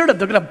you scared of?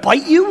 They're going to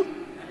bite you?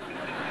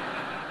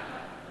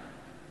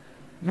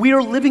 We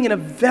are living in a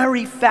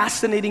very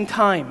fascinating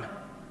time.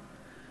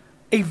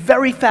 A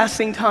very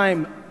fascinating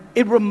time.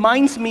 It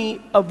reminds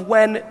me of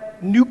when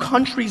new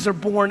countries are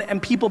born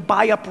and people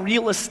buy up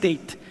real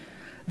estate.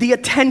 The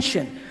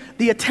attention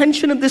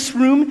of this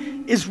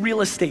room is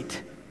real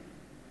estate.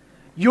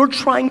 You're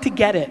trying to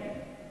get it.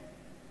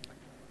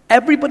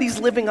 Everybody's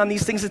living on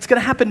these things. It's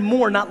going to happen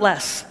more, not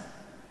less.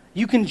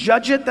 You can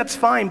judge it, that's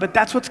fine, but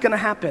that's what's going to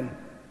happen.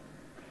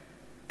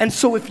 And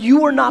so if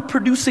you are not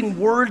producing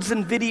words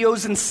and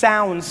videos and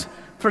sounds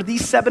for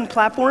these 7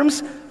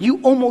 platforms,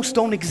 you almost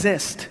don't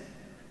exist.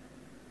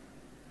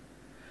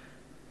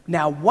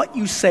 Now, what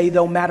you say,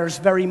 though, matters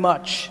very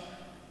much.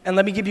 And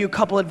let me give you a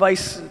couple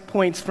advice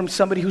points from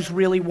somebody who's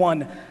really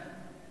won.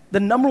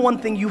 The number one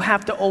thing you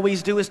have to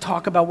always do is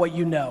talk about what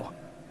you know.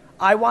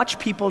 I watch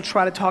people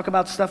try to talk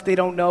about stuff they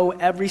don't know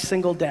every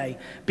single day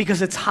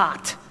because it's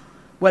hot.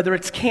 Whether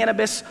it's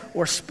cannabis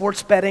or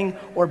sports betting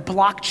or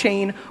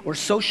blockchain or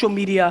social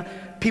media,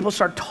 people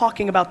start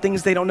talking about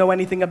things they don't know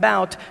anything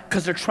about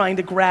because they're trying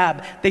to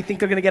grab. They think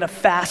they're gonna get a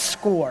fast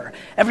score.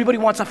 Everybody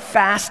wants a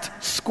fast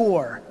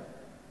score.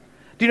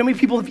 Do you know how many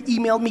people have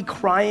emailed me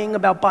crying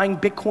about buying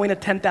Bitcoin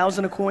at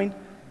 10,000 a coin?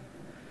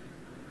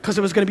 Because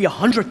it was gonna be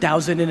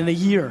 100,000 in a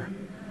year.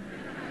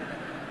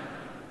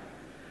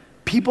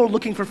 People are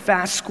looking for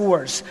fast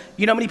scores.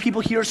 You know how many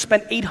people here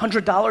spent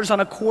 $800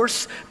 on a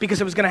course because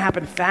it was gonna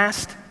happen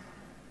fast?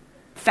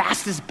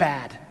 Fast is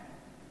bad.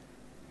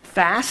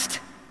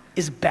 Fast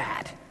is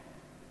bad.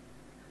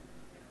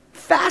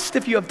 Fast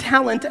if you have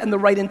talent and the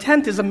right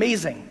intent is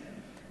amazing.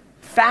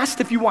 Fast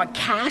if you want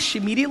cash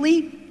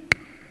immediately.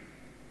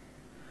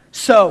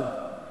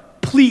 So,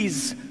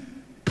 please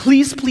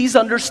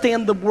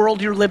understand the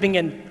world you're living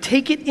in.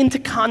 Take it into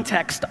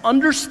context.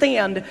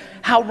 Understand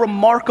how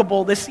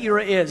remarkable this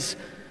era is.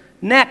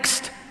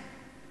 Next,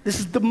 this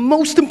is the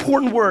most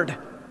important word.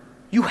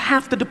 You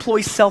have to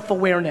deploy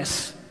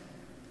self-awareness.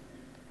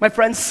 My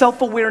friends,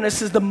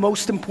 self-awareness is the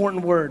most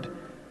important word.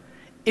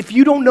 If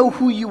you don't know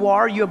who you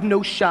are, you have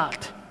no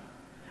shot.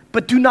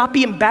 But do not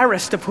be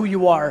embarrassed of who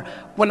you are.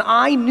 When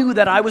I knew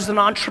that I was an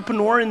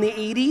entrepreneur in the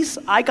 80s,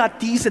 I got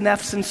D's and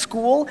F's in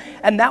school,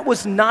 and that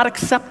was not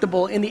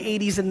acceptable in the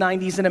 80s and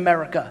 90s in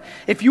America.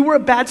 If you were a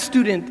bad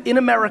student in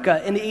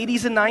America in the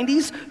 80s and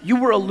 90s, you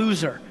were a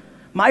loser.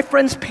 My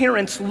friends'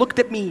 parents looked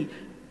at me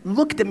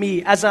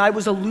as I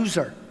was a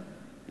loser.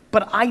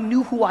 But I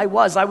knew who I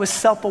was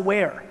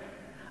self-aware.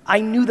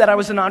 I knew that I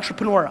was an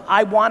entrepreneur.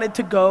 I wanted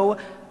to go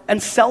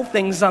and sell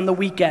things on the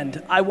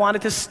weekend. I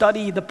wanted to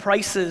study the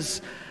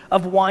prices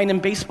of wine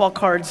and baseball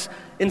cards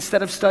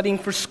instead of studying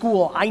for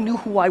school. I knew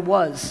who I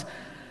was.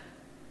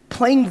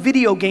 Playing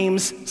video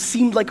games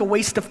seemed like a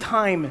waste of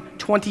time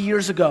 20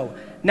 years ago.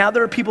 Now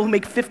there are people who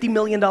make $50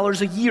 million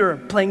a year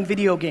playing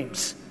video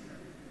games.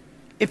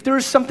 If there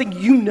is something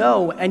you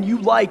know and you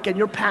like and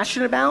you're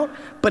passionate about,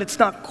 but it's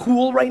not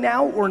cool right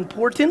now or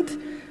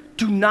important,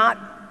 do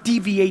not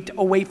deviate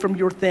away from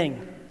your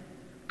thing.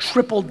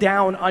 Triple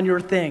down on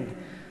your thing.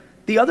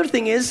 The other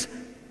thing is,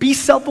 be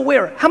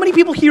self-aware. How many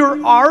people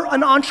here are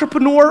an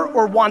entrepreneur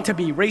or want to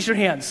be? Raise your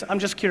hands. I'm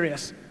just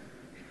curious.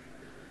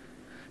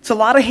 It's a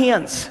lot of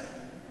hands.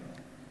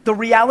 The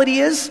reality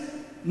is,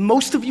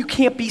 most of you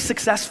can't be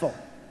successful.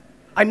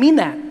 I mean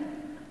that.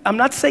 I'm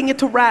not saying it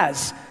to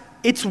razz.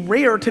 It's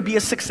rare to be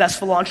a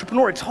successful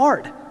entrepreneur. It's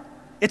hard.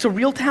 It's a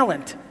real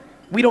talent.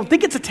 We don't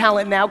think it's a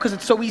talent now because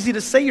it's so easy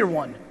to say you're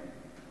one.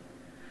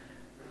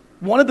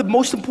 One of the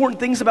most important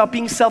things about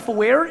being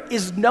self-aware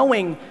is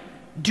knowing,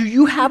 do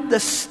you have the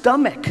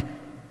stomach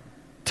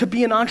to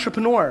be an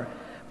entrepreneur?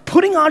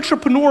 Putting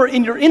entrepreneur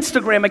in your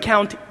Instagram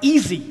account,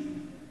 easy.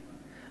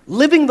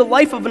 Living the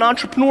life of an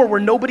entrepreneur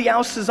where nobody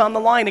else is on the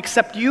line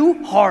except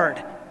you,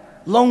 hard,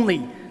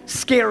 lonely,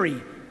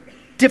 scary,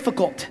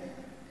 difficult.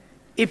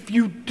 If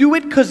you do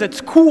it because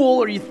it's cool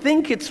or you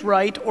think it's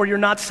right or you're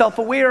not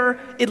self-aware,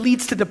 it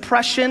leads to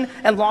depression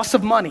and loss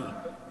of money.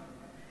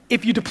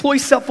 If you deploy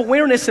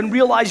self-awareness and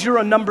realize you're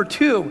a number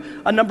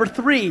 2, a number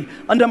 3,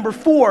 a number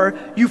 4,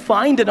 you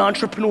find an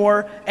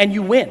entrepreneur and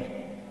you win.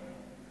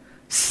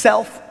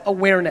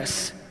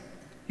 Self-awareness.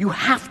 You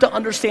have to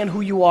understand who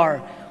you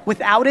are.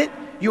 Without it,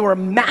 you are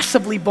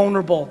massively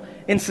vulnerable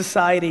in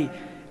society.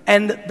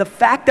 And the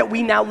fact that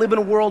we now live in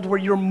a world where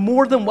you're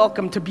more than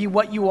welcome to be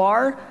what you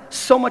are,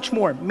 so much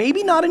more.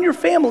 Maybe not in your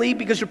family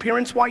because your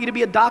parents want you to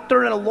be a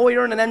doctor and a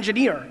lawyer and an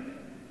engineer.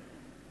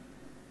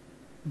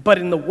 But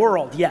in the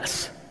world,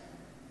 yes.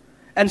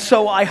 And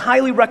so I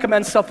highly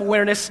recommend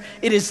self-awareness.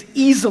 It is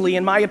easily,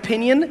 in my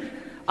opinion,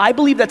 I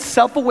believe that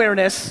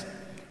self-awareness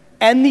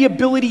and the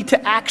ability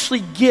to actually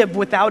give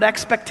without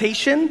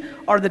expectation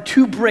are the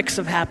 2 bricks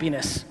of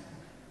happiness.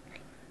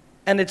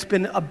 And it's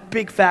been a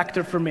big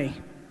factor for me,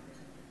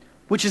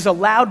 which has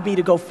allowed me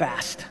to go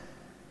fast.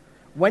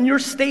 When you're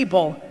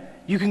stable,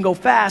 you can go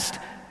fast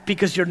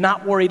because you're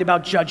not worried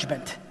about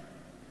judgment.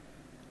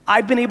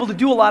 I've been able to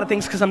do a lot of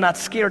things because I'm not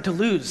scared to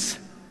lose.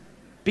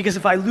 Because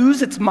if I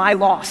lose, it's my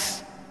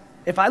loss.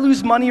 If I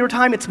lose money or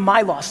time, it's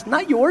my loss,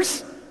 not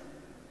yours.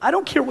 I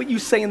don't care what you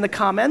say in the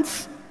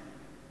comments.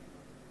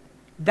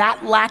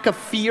 That lack of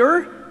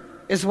fear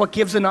is what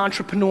gives an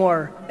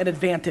entrepreneur an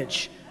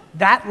advantage.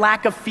 That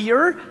lack of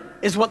fear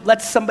is what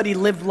lets somebody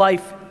live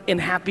life in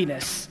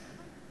happiness.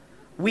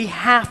 We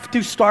have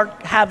to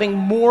start having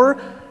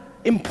more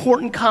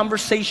important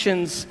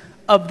conversations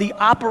of the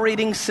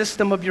operating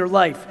system of your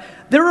life.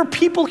 There are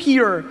people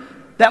here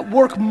that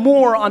work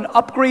more on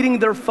upgrading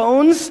their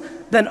phones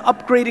than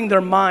upgrading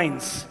their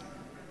minds.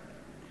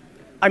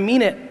 I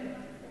mean it.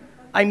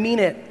 I mean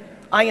it.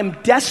 I am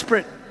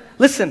desperate.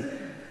 Listen,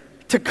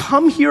 to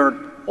come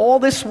here all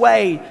this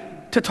way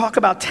to talk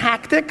about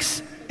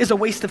tactics is a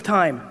waste of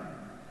time.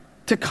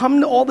 To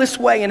come all this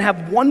way and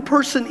have one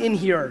person in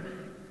here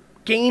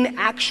gain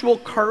actual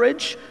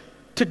courage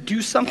to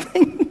do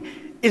something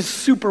is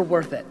super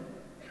worth it.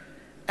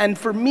 And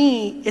for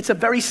me, it's a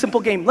very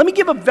simple game. Let me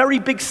give a very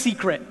big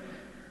secret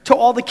to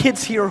all the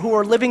kids here who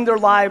are living their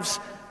lives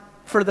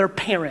for their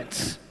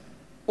parents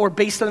or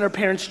based on their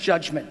parents'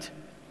 judgment.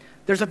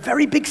 There's a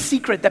very big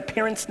secret that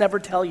parents never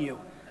tell you.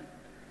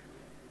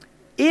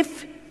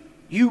 If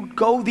you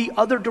go the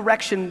other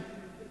direction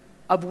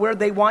of where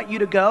they want you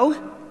to go,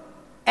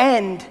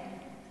 and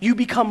you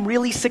become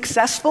really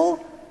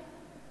successful,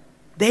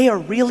 they are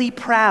really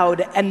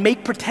proud and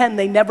make pretend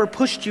they never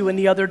pushed you in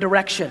the other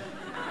direction.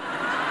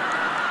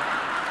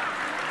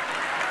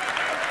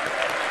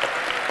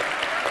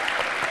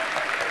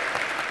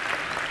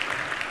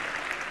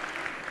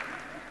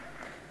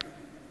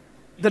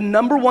 The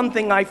number one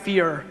thing I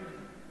fear,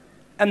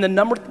 and the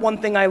number one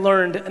thing I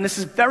learned, and this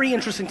is very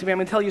interesting to me, I'm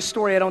gonna tell you a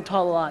story I don't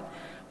tell a lot.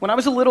 When I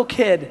was a little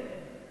kid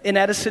in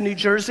Edison, New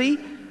Jersey,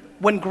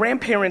 when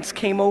grandparents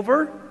came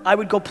over, I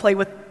would go play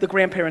with the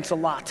grandparents a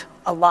lot.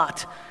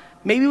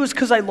 Maybe it was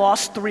because I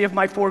lost 3 of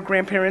my 4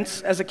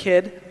 grandparents as a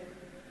kid,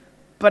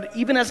 but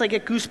even as I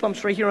get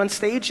goosebumps right here on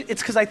stage,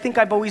 it's because I think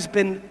I've always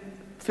been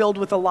filled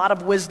with a lot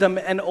of wisdom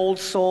and old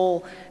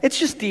soul. It's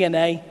just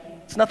DNA.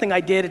 It's nothing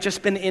I did, it's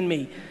just been in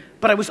me.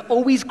 But I was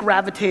always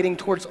gravitating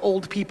towards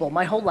old people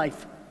my whole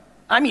life.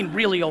 I mean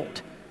really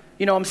old.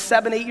 You know, I'm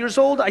 7, 8 years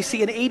old, I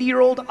see an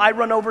 80-year-old, I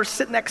run over,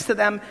 sit next to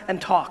them, and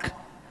talk.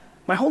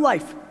 My whole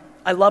life,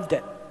 I loved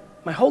it.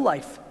 My whole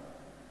life.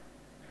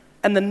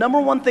 And the number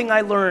one thing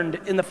I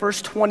learned in the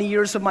first 20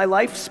 years of my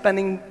life,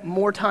 spending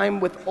more time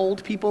with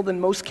old people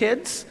than most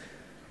kids,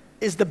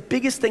 is the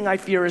biggest thing I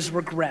fear is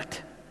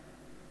regret.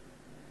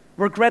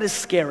 Regret is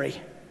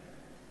scary.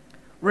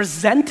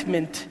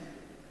 Resentment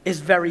is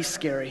very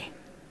scary.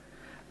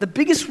 The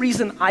biggest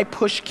reason I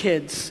push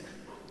kids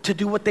to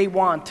do what they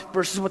want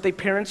versus what their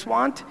parents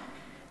want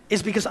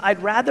is because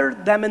I'd rather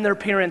them and their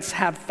parents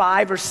have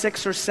 5 or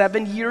 6 or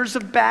 7 years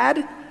of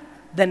bad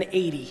than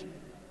 80.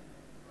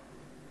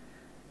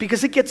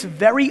 Because it gets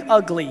very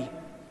ugly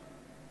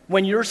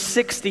when you're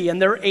 60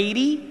 and they're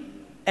 80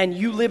 and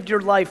you lived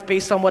your life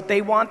based on what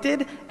they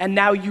wanted and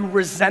now you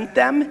resent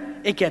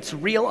them. It gets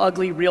real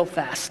ugly real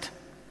fast.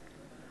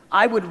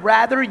 I would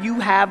rather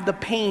you have the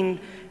pain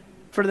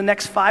for the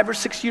next 5 or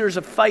 6 years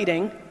of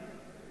fighting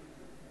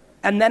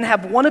and then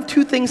have one of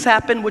 2 things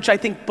happen, which I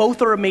think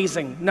both are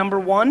amazing. Number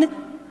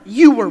 1,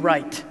 you were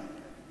right.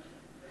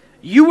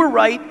 You were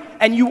right,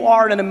 and you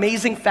are an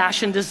amazing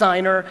fashion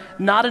designer,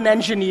 not an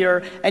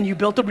engineer, and you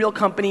built a real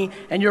company,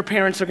 and your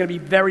parents are gonna be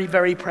very,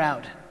 very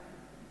proud.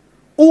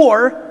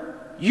 Or,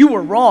 you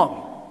were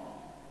wrong.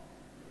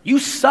 You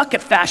suck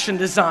at fashion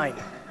design.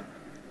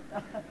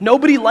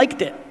 Nobody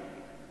liked it.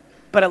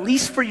 But at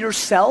least for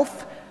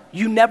yourself,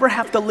 you never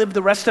have to live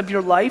the rest of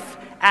your life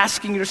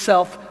asking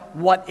yourself,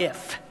 what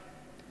if?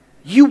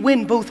 You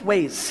win both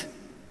ways.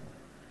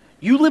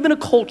 You live in a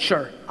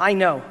culture, I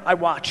know, I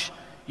watch.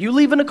 You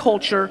live in a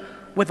culture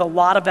with a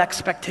lot of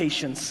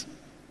expectations.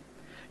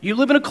 You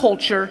live in a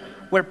culture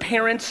where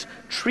parents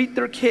treat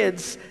their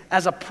kids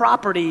as a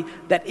property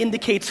that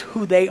indicates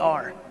who they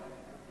are.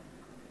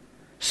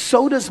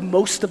 So does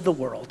most of the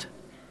world.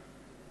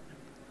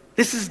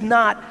 This is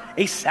not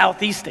a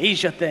Southeast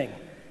Asia thing.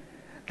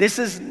 This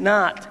is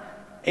not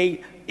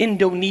a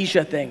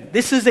Indonesia thing.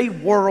 This is a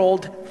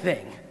world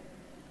thing.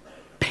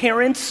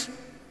 Parents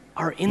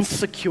are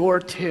insecure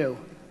too.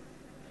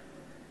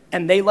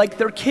 And they like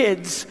their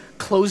kids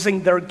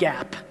closing their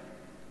gap.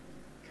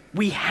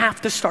 We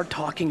have to start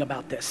talking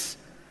about this.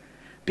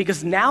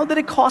 Because now that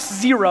it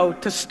costs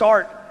 $0 to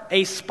start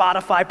a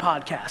Spotify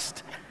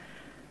podcast,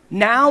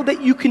 now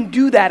that you can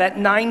do that at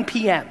 9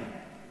 p.m.,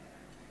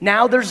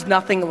 now there's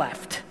nothing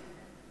left.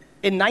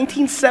 In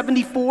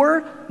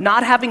 1974,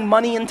 not having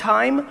money and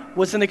time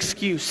was an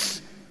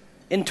excuse.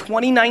 In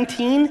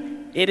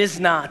 2019, it is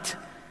not.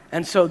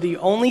 And so the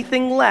only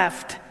thing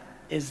left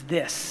is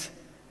this.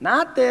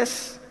 Not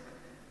this,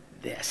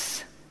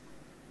 this.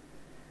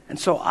 And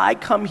so I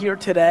come here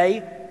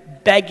today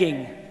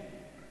begging,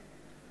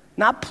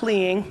 not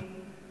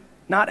pleading,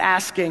 not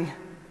asking,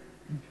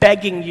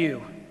 begging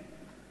you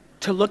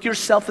to look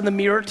yourself in the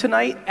mirror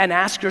tonight and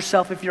ask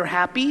yourself if you're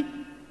happy.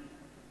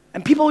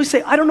 And people always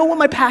say, I don't know what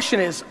my passion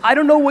is. I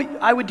don't know what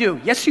I would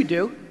do. Yes, you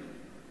do.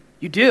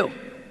 You do.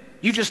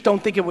 You just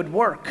don't think it would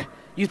work.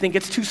 You think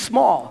it's too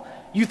small.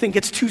 You think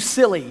it's too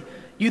silly.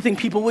 You think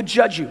people would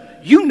judge you.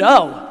 You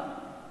know.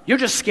 You're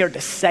just scared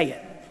to say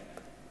it.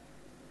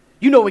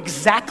 You know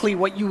exactly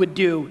what you would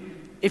do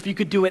if you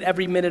could do it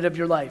every minute of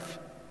your life.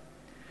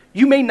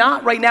 You may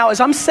not right now. As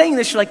I'm saying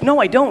this, you're like, no,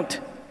 I don't.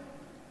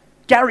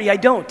 Gary, I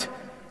don't.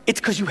 It's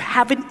because you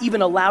haven't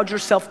even allowed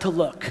yourself to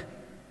look.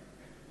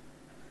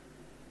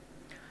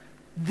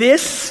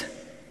 This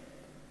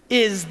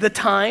is the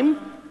time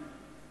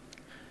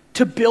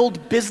to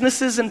build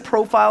businesses and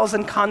profiles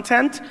and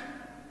content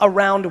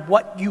around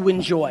what you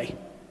enjoy.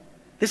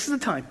 This is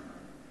the time.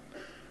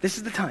 This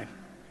is the time.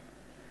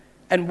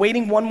 And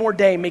waiting one more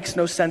day makes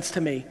no sense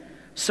to me.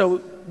 So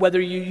whether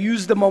you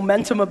use the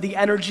momentum of the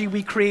energy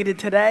we created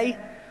today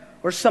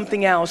or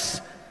something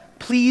else,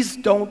 please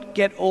don't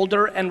get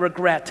older and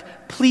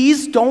regret.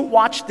 Please don't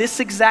watch this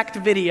exact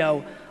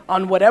video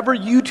on whatever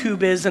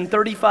YouTube is in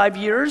 35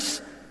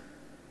 years.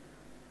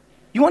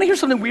 You want to hear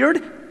something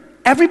weird?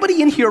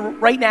 Everybody in here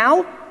right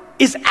now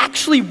is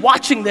actually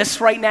watching this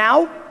right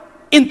now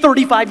in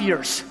 35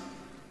 years.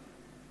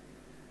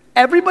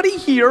 Everybody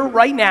here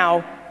right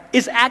now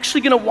is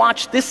actually gonna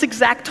watch this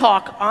exact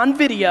talk on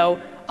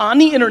video, on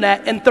the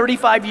internet in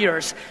 35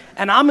 years.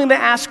 And I'm gonna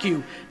ask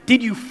you,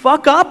 did you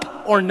fuck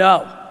up or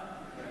no?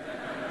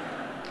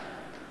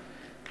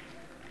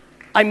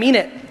 I mean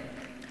it.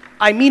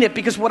 I mean it,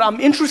 because what I'm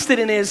interested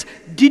in is,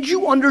 did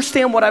you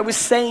understand what I was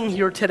saying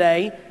here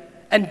today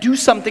and do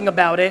something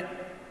about it?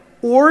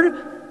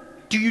 Or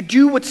do you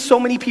do what so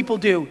many people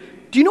do?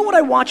 Do you know what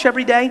I watch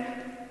every day?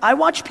 I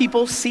watch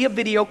people see a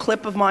video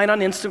clip of mine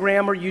on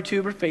Instagram or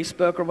YouTube or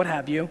Facebook or what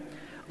have you,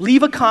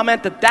 leave a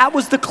comment that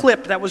was the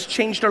clip that was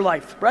changed their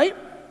life, right?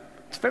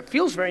 It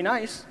feels very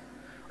nice.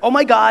 Oh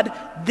my God,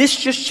 this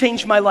just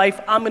changed my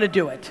life, I'm gonna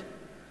do it.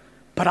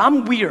 But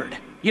I'm weird.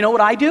 You know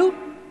what I do?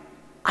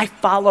 I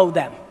follow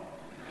them.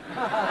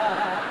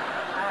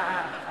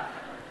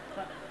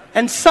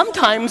 And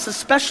sometimes,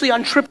 especially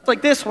on trips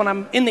like this, when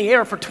I'm in the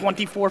air for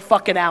 24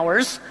 fucking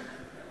hours,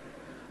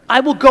 I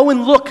will go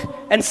and look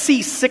and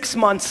see 6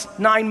 months,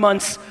 9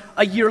 months,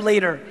 a year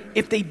later,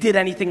 if they did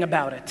anything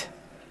about it.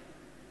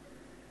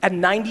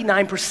 And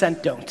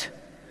 99% don't.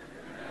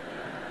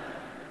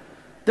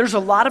 There's a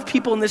lot of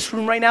people in this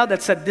room right now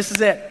that said, this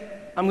is it,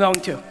 I'm going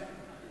to.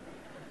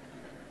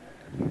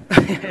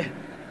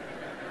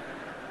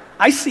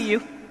 I see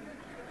you.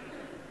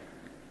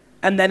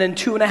 And then in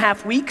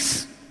 2.5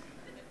 weeks,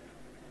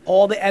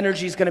 all the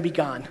energy is gonna be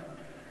gone.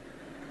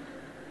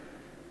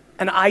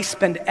 And I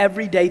spend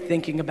every day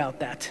thinking about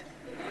that.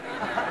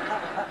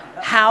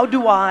 How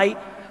do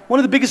one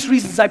of the biggest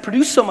reasons I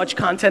produce so much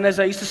content is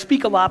I used to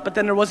speak a lot, but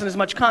then there wasn't as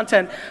much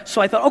content.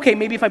 So I thought, okay,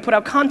 maybe if I put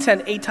out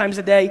content 8 times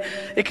a day,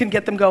 it can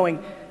get them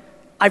going.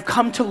 I've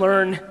come to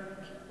learn,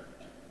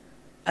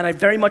 and I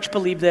very much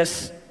believe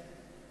this,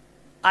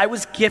 I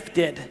was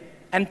gifted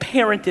and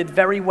parented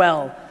very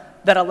well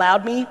that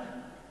allowed me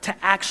to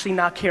actually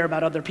not care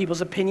about other people's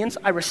opinions.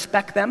 I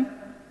respect them.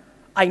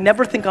 I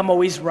never think I'm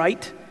always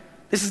right.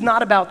 This is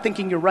not about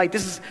thinking you're right.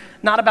 This is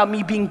not about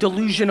me being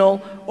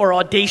delusional or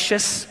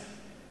audacious.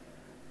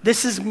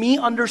 This is me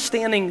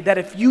understanding that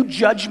if you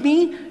judge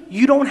me,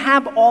 you don't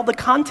have all the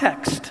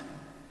context.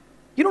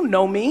 You don't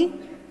know me.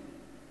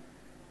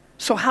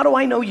 So how do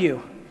I know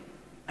you?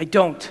 I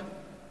don't.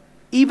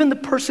 Even the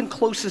person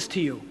closest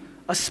to you,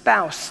 a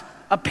spouse,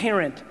 a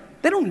parent,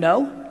 they don't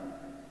know.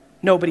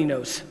 Nobody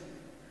knows.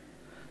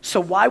 So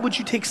why would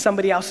you take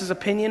somebody else's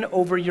opinion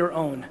over your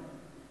own?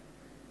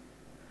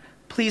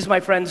 Please, my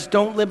friends,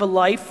 don't live a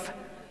life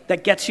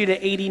that gets you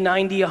to 80,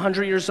 90,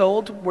 100 years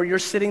old where you're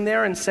sitting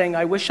there and saying,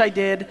 I wish I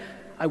did,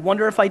 I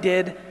wonder if I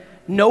did.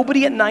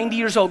 Nobody at 90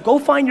 years old, go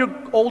find your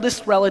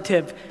oldest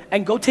relative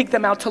and go take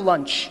them out to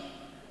lunch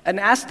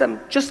and ask them,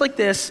 just like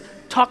this,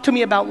 talk to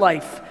me about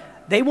life.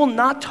 They will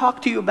not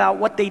talk to you about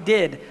what they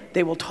did.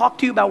 They will talk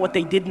to you about what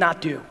they did not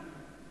do.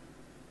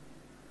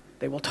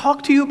 They will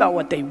talk to you about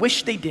what they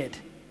wish they did.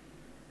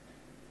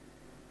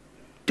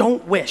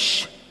 Don't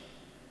wish.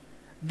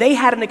 They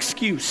had an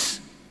excuse,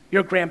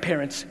 your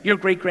grandparents, your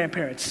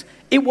great-grandparents.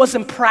 It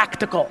wasn't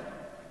practical.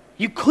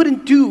 You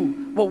couldn't do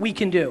what we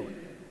can do.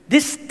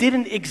 This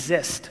didn't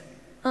exist.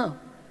 Oh.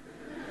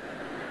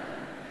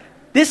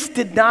 This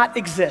did not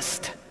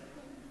exist.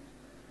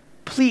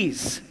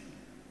 Please,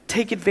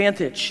 take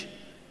advantage.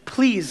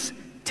 Please,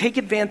 take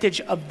advantage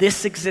of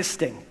this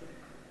existing.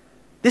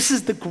 This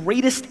is the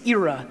greatest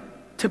era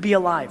to be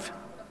alive.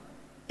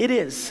 It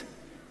is.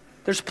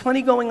 There's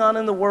plenty going on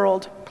in the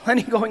world,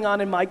 plenty going on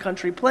in my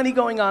country, plenty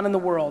going on in the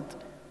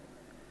world.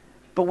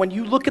 But when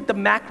you look at the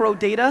macro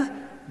data,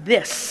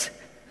 this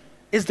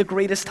is the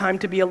greatest time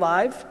to be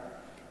alive,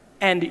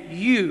 and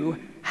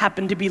you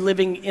happen to be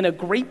living in a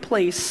great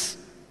place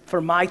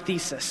for my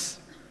thesis.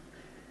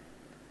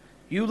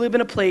 You live in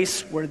a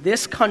place where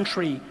this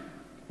country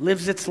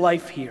lives its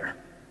life here.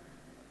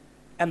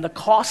 And the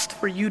cost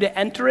for you to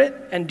enter it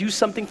and do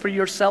something for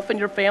yourself and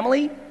your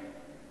family,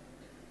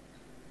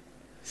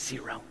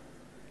 $0.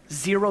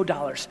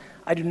 $0.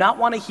 I do not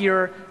want to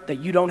hear that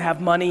you don't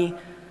have money.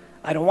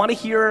 I don't want to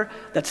hear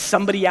that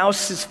somebody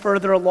else is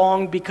further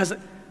along, because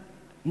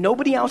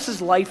nobody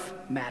else's life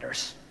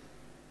matters.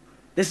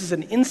 This is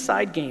an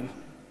inside game.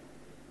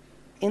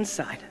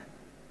 Inside.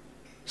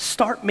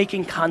 Start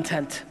making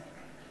content.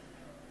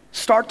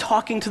 Start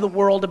talking to the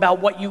world about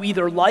what you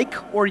either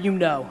like or you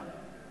know.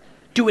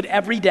 Do it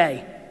every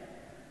day.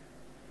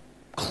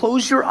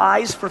 Close your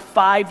eyes for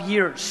 5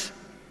 years.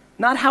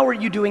 Not how are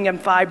you doing in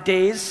 5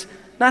 days,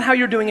 not how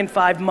you're doing in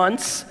 5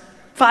 months,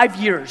 5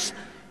 years.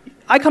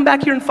 I come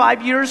back here in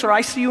 5 years, or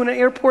I see you in an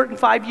airport in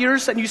 5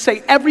 years, and you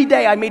say, every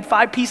day I made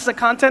 5 pieces of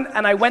content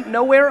and I went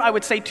nowhere, I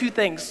would say 2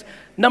 things.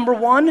 Number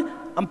 1,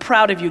 I'm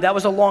proud of you, that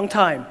was a long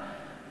time.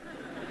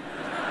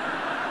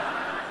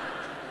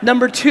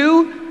 Number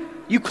 2,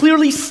 you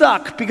clearly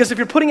suck, because if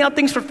you're putting out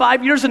things for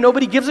 5 years and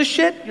nobody gives a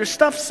shit, your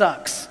stuff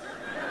sucks.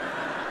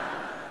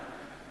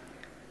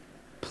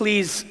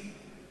 Please,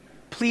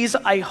 please,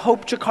 I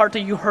hope,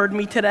 Jakarta, you heard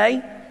me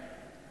today.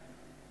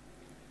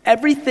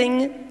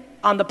 Everything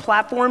on the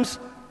platforms,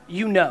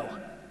 you know.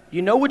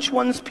 You know which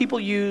ones people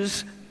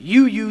use,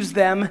 you use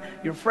them,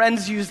 your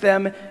friends use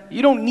them.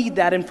 You don't need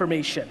that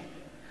information.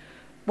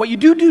 What you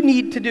do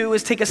need to do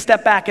is take a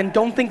step back and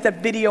don't think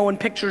that video and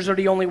pictures are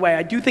the only way.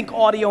 I do think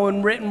audio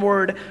and written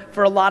word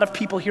for a lot of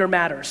people here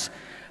matters.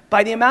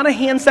 By the amount of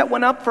hands that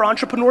went up for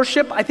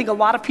entrepreneurship, I think a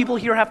lot of people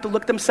here have to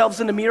look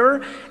themselves in the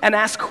mirror and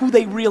ask who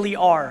they really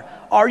are.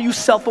 Are you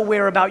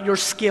self-aware about your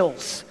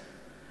skills?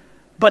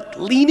 But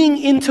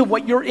leaning into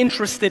what you're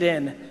interested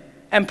in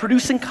and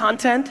producing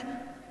content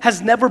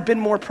has never been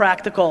more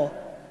practical.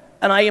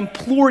 And I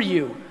implore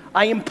you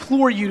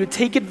to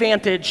take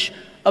advantage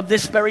of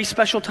this very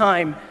special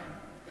time,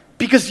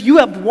 because you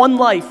have one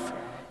life.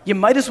 You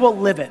might as well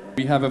live it.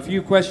 We have a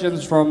few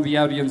questions from the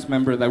audience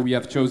member that we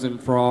have chosen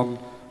from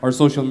our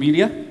social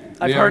media.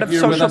 I've heard of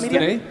social media.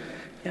 Today.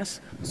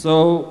 Yes.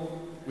 So,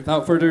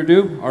 without further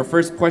ado, our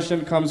first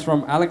question comes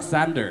from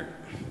Alexander.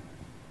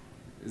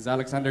 Is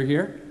Alexander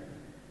here?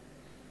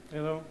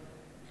 Hello.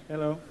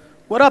 Hello.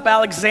 What up,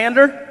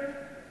 Alexander?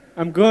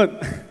 I'm good.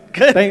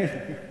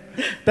 Good.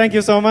 Thank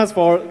you so much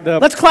for the...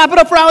 Let's clap it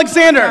up for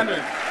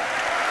Alexander.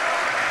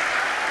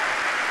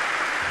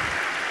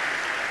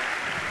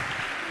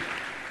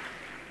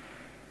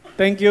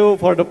 Thank you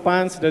for the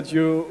punch that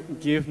you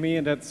give me.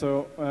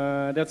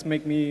 That's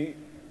make me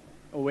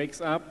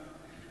wakes up.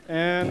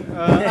 And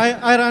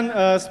I run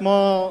a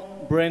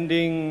small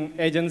branding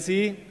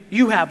agency.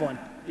 You have one.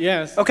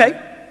 Yes. Okay.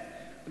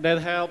 That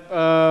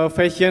help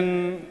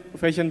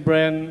fashion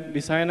brand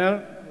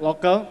designer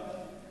local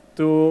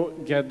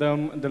to get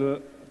them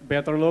the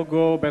better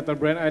logo, better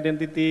brand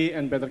identity,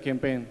 and better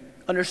campaign.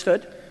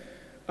 Understood.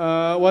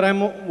 What I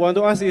want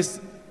to ask is,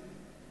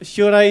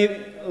 should I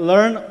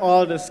learn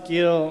all the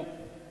skill?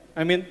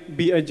 I mean,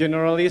 be a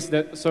generalist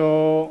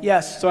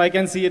yes. So I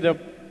can see the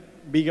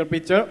bigger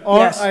picture, or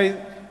yes. I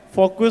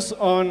focus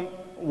on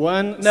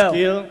one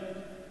skill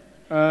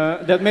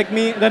that make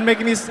me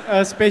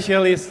a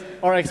specialist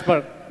or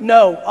expert.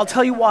 No, I'll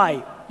tell you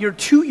why. You're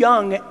too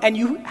young,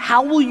 and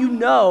how will you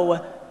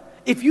know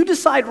if you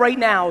decide right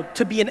now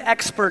to be an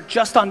expert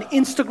just on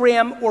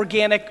Instagram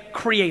organic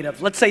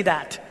creative? Let's say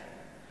that.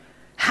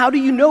 How do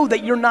you know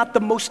that you're not the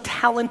most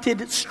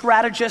talented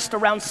strategist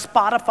around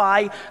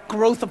Spotify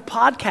growth of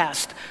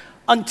podcast?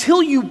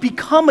 Until you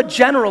become a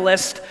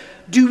generalist,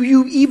 do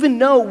you even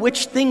know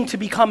which thing to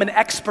become an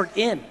expert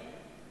in?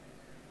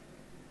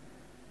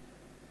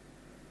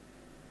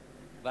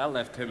 That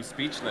left him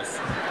speechless.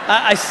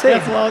 I see.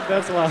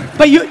 That's loud.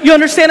 But you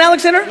understand,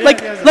 Alexander?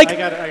 Yes, yes, I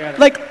got it.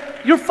 Like,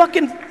 you're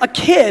fucking a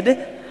kid.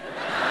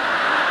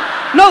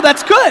 No,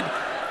 that's good.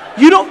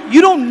 You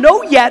don't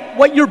know yet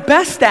what you're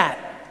best at.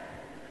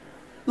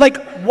 Like,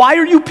 why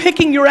are you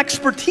picking your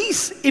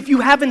expertise if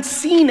you haven't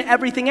seen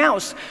everything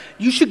else?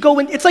 You should go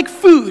in, it's like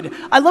food.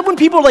 I love when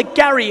people are like,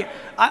 Gary,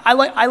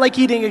 I like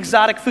eating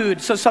exotic food.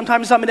 So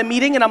sometimes I'm in a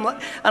meeting and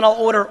I'll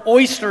order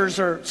oysters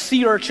or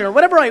sea urchin or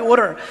whatever I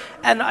order.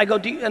 And I go,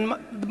 and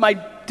my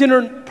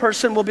dinner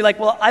person will be like,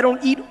 well, I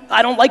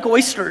don't like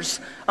oysters.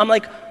 I'm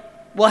like,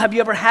 well, have you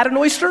ever had an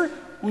oyster?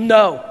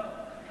 No.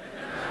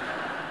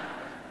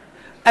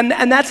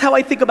 And that's how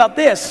I think about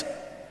this.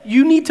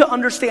 You need to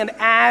understand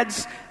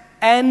ads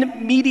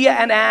and media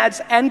and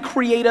ads and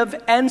creative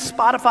and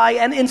Spotify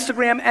and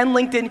Instagram and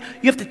LinkedIn.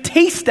 You have to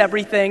taste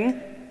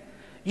everything.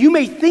 You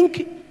may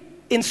think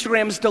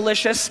Instagram's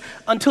delicious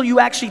until you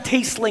actually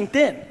taste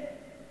LinkedIn.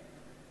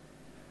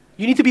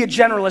 You need to be a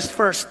generalist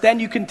first, then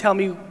you can tell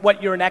me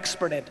what you're an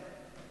expert in.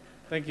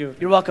 Thank you.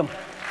 You're welcome.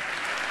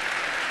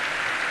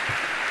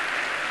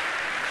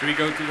 Should we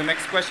go to the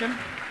next question?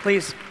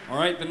 Please. All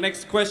right, the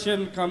next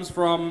question comes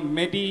from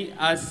Mehdi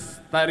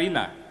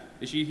Astarina.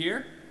 Is she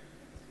here?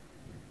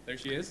 There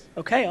she is.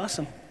 Okay,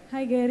 awesome.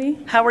 Hi, Gary.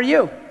 How are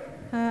you?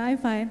 I'm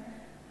fine.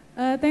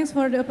 Thanks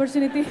for the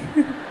opportunity.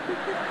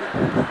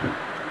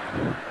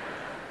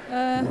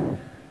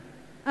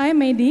 I'm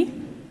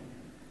Mehdi.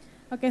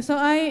 Okay, so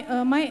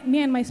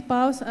me and my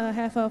spouse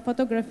have a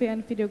photography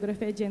and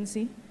videography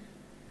agency,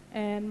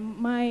 and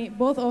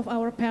both of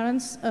our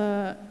parents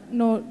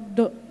don't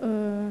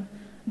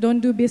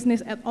do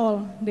business at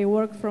all. They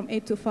work from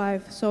 8 to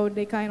 5, so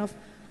they kind of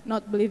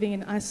not believing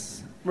in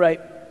us. Right.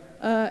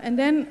 And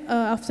then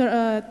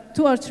after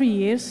 2 or 3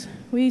 years,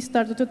 we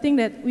started to think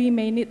that we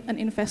may need an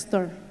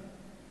investor.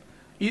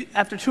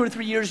 After 2 or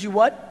 3 years, you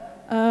what?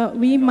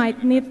 We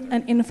might need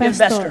an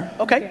investor.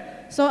 Okay.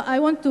 So I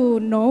want to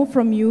know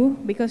from you,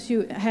 because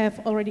you have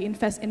already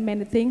invested in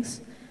many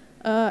things.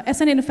 As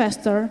an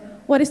investor,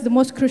 what is the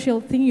most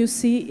crucial thing you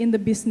see in the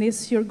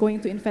business you're going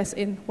to invest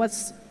in?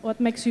 What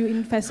makes you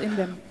invest in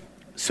them?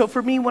 So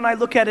for me, when I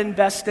look at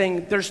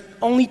investing, there's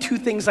only 2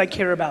 things I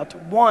care about.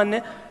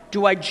 One,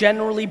 do I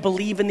generally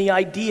believe in the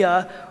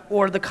idea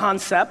or the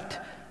concept?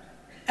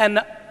 And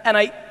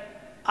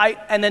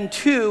then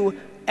 2,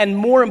 and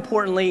more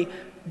importantly,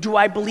 do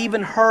I believe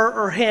in her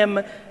or him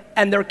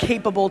and they're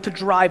capable to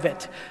drive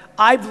it?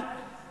 I've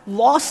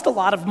lost a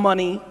lot of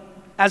money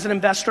as an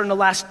investor in the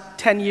last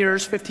 10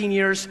 years, 15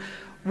 years,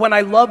 when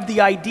I loved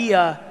the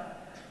idea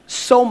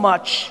so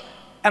much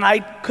and I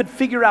could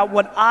figure out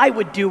what I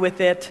would do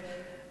with it,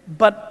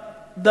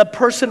 but the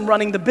person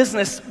running the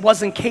business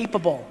wasn't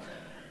capable.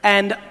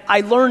 And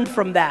I learned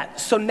from that.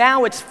 So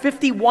now it's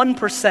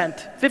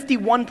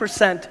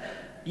 51%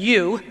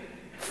 you,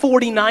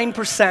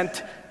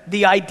 49%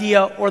 the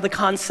idea or the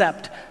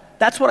concept.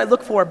 That's what I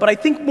look for. But I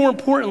think more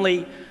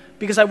importantly,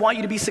 because I want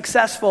you to be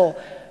successful,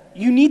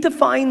 you need to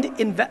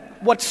find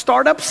what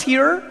startups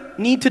here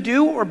need to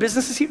do, or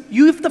businesses here,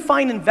 you have to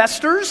find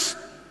investors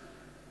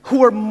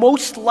who are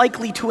most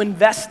likely to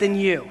invest in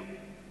you.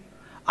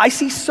 I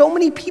see so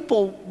many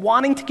people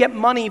wanting to get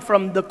money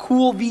from the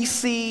cool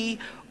VC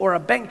or a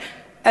bank,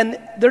 and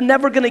they're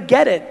never gonna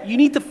get it. You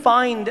need to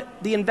find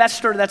the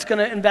investor that's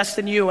gonna invest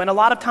in you, and a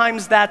lot of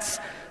times that's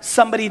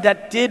somebody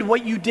that did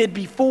what you did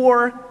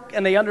before,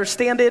 and they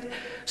understand it.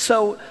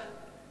 So,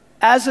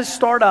 as a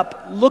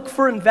startup, look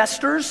for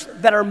investors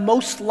that are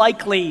most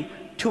likely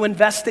to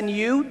invest in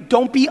you.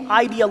 Don't be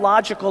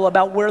ideological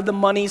about where the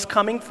money's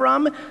coming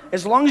from.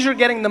 As long as you're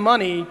getting the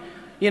money,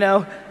 you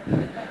know.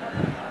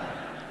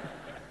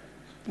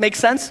 Make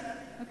sense?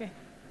 Okay,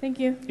 thank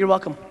you. You're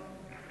welcome.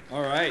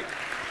 All right.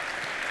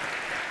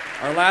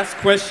 Our last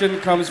question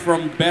comes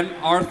from Ben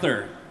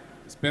Arthur.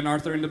 Is Ben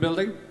Arthur in the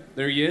building?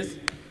 There he is.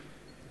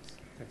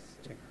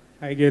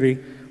 Hi,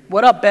 Gary.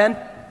 What up, Ben?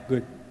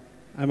 Good.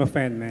 I'm a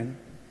fan, man.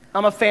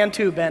 I'm a fan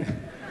too,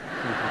 Ben.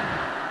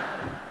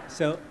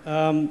 So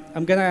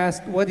I'm gonna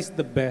ask, what is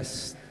the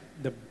best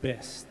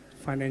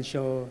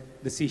financial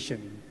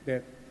decision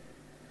that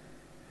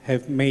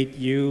have made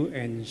you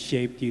and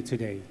shaped you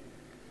today?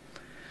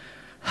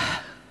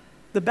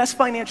 The best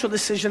financial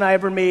decision I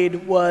ever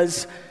made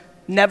was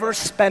never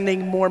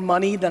spending more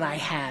money than I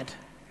had.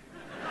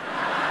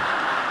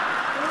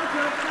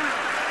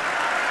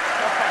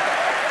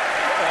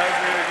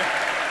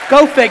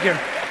 Go figure.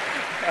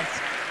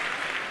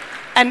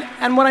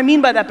 And what I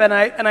mean by that, Ben,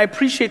 and I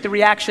appreciate the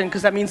reaction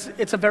because that means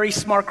it's a very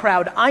smart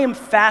crowd. I am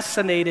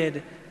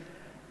fascinated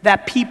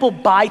that people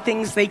buy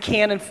things they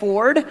can't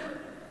afford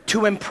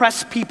to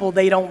impress people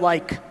they don't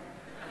like.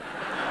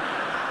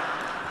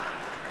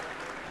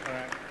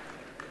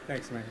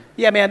 Thanks, man.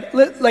 Yeah, man.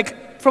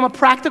 Like, from a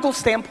practical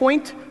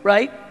standpoint,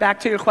 right?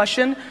 Back to your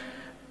question.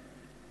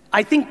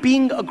 I think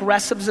being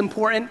aggressive is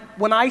important.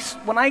 When I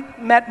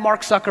met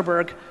Mark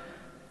Zuckerberg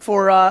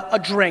for a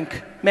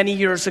drink many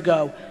years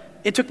ago,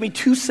 it took me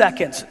 2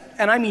 seconds,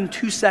 and I mean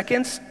 2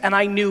 seconds, and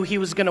I knew he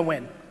was gonna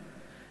win.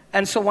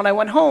 And so when I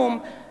went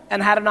home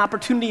and had an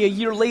opportunity a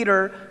year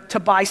later to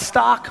buy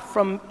stock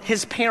from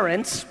his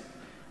parents,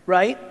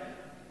 right?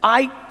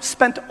 I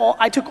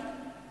took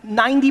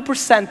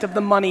 90% of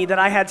the money that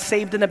I had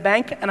saved in the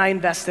bank and I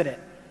invested it,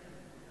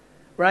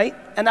 right?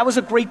 And that was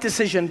a great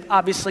decision,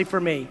 obviously,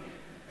 for me.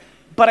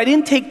 But I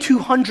didn't take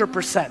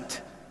 200%.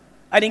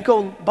 I didn't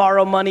go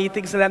borrow money,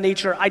 things of that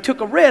nature. I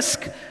took a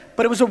risk,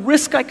 but it was a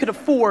risk I could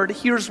afford.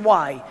 Here's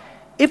why.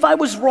 If I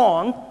was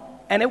wrong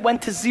and it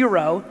went to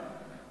zero,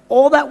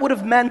 all that would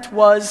have meant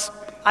was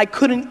I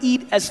couldn't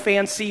eat as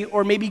fancy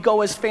or maybe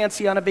go as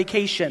fancy on a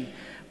vacation.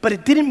 But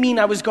it didn't mean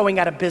I was going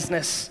out of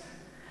business.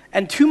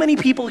 And too many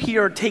people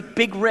here take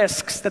big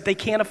risks that they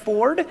can't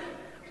afford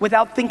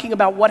without thinking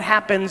about what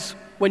happens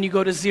when you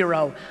go to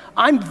zero.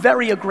 I'm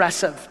very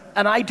aggressive,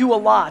 and I do a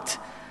lot,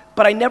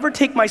 but I never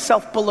take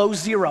myself below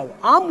zero.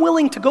 I'm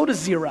willing to go to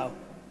zero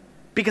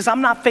because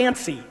I'm not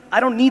fancy. I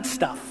don't need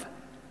stuff.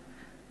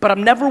 But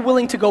I'm never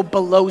willing to go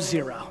below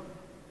zero.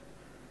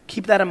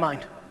 Keep that in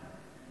mind.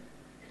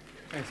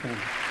 Thanks, man.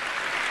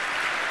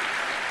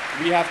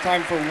 We have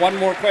time for one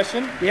more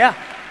question. Yeah.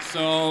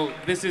 So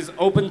this is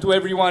open to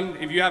everyone.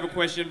 If you have a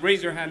question,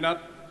 raise your hand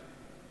up.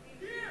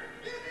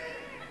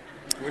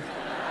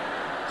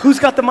 Who's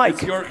got the mic?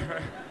 It's your...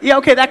 Yeah,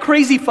 okay, that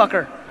crazy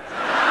fucker.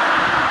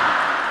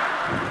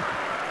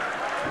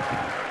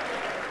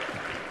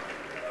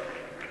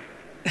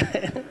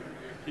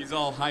 He's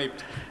all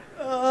hyped.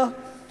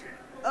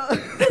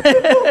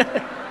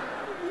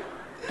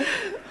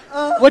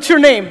 What's your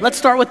name? Let's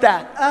start with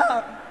that.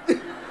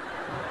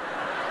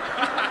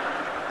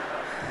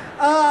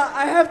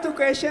 I have two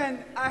questions.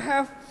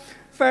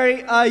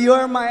 You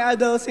are my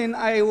idol since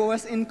I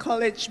was in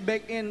college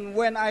back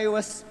when I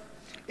was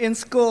in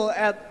school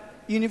at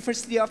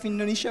University of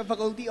Indonesia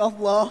Faculty of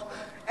Law,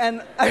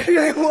 and I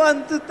really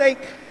want to take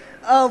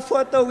a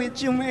photo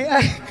with you. May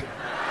I?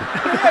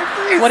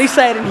 What did he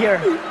say? I didn't hear.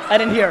 I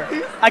didn't hear.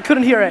 I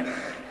couldn't hear it.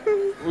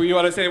 You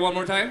want to say it one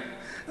more time?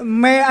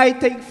 May I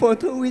take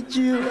photo with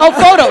you? Oh,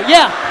 photo,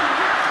 yeah.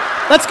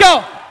 Let's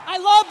go. I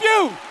love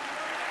you.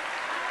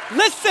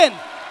 Listen,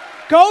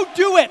 go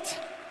do it.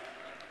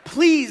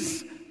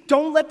 Please,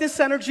 don't let this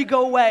energy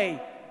go away.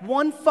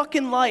 One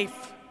fucking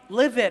life.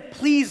 Live it.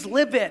 Please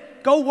live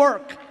it. Go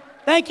work.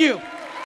 Thank you.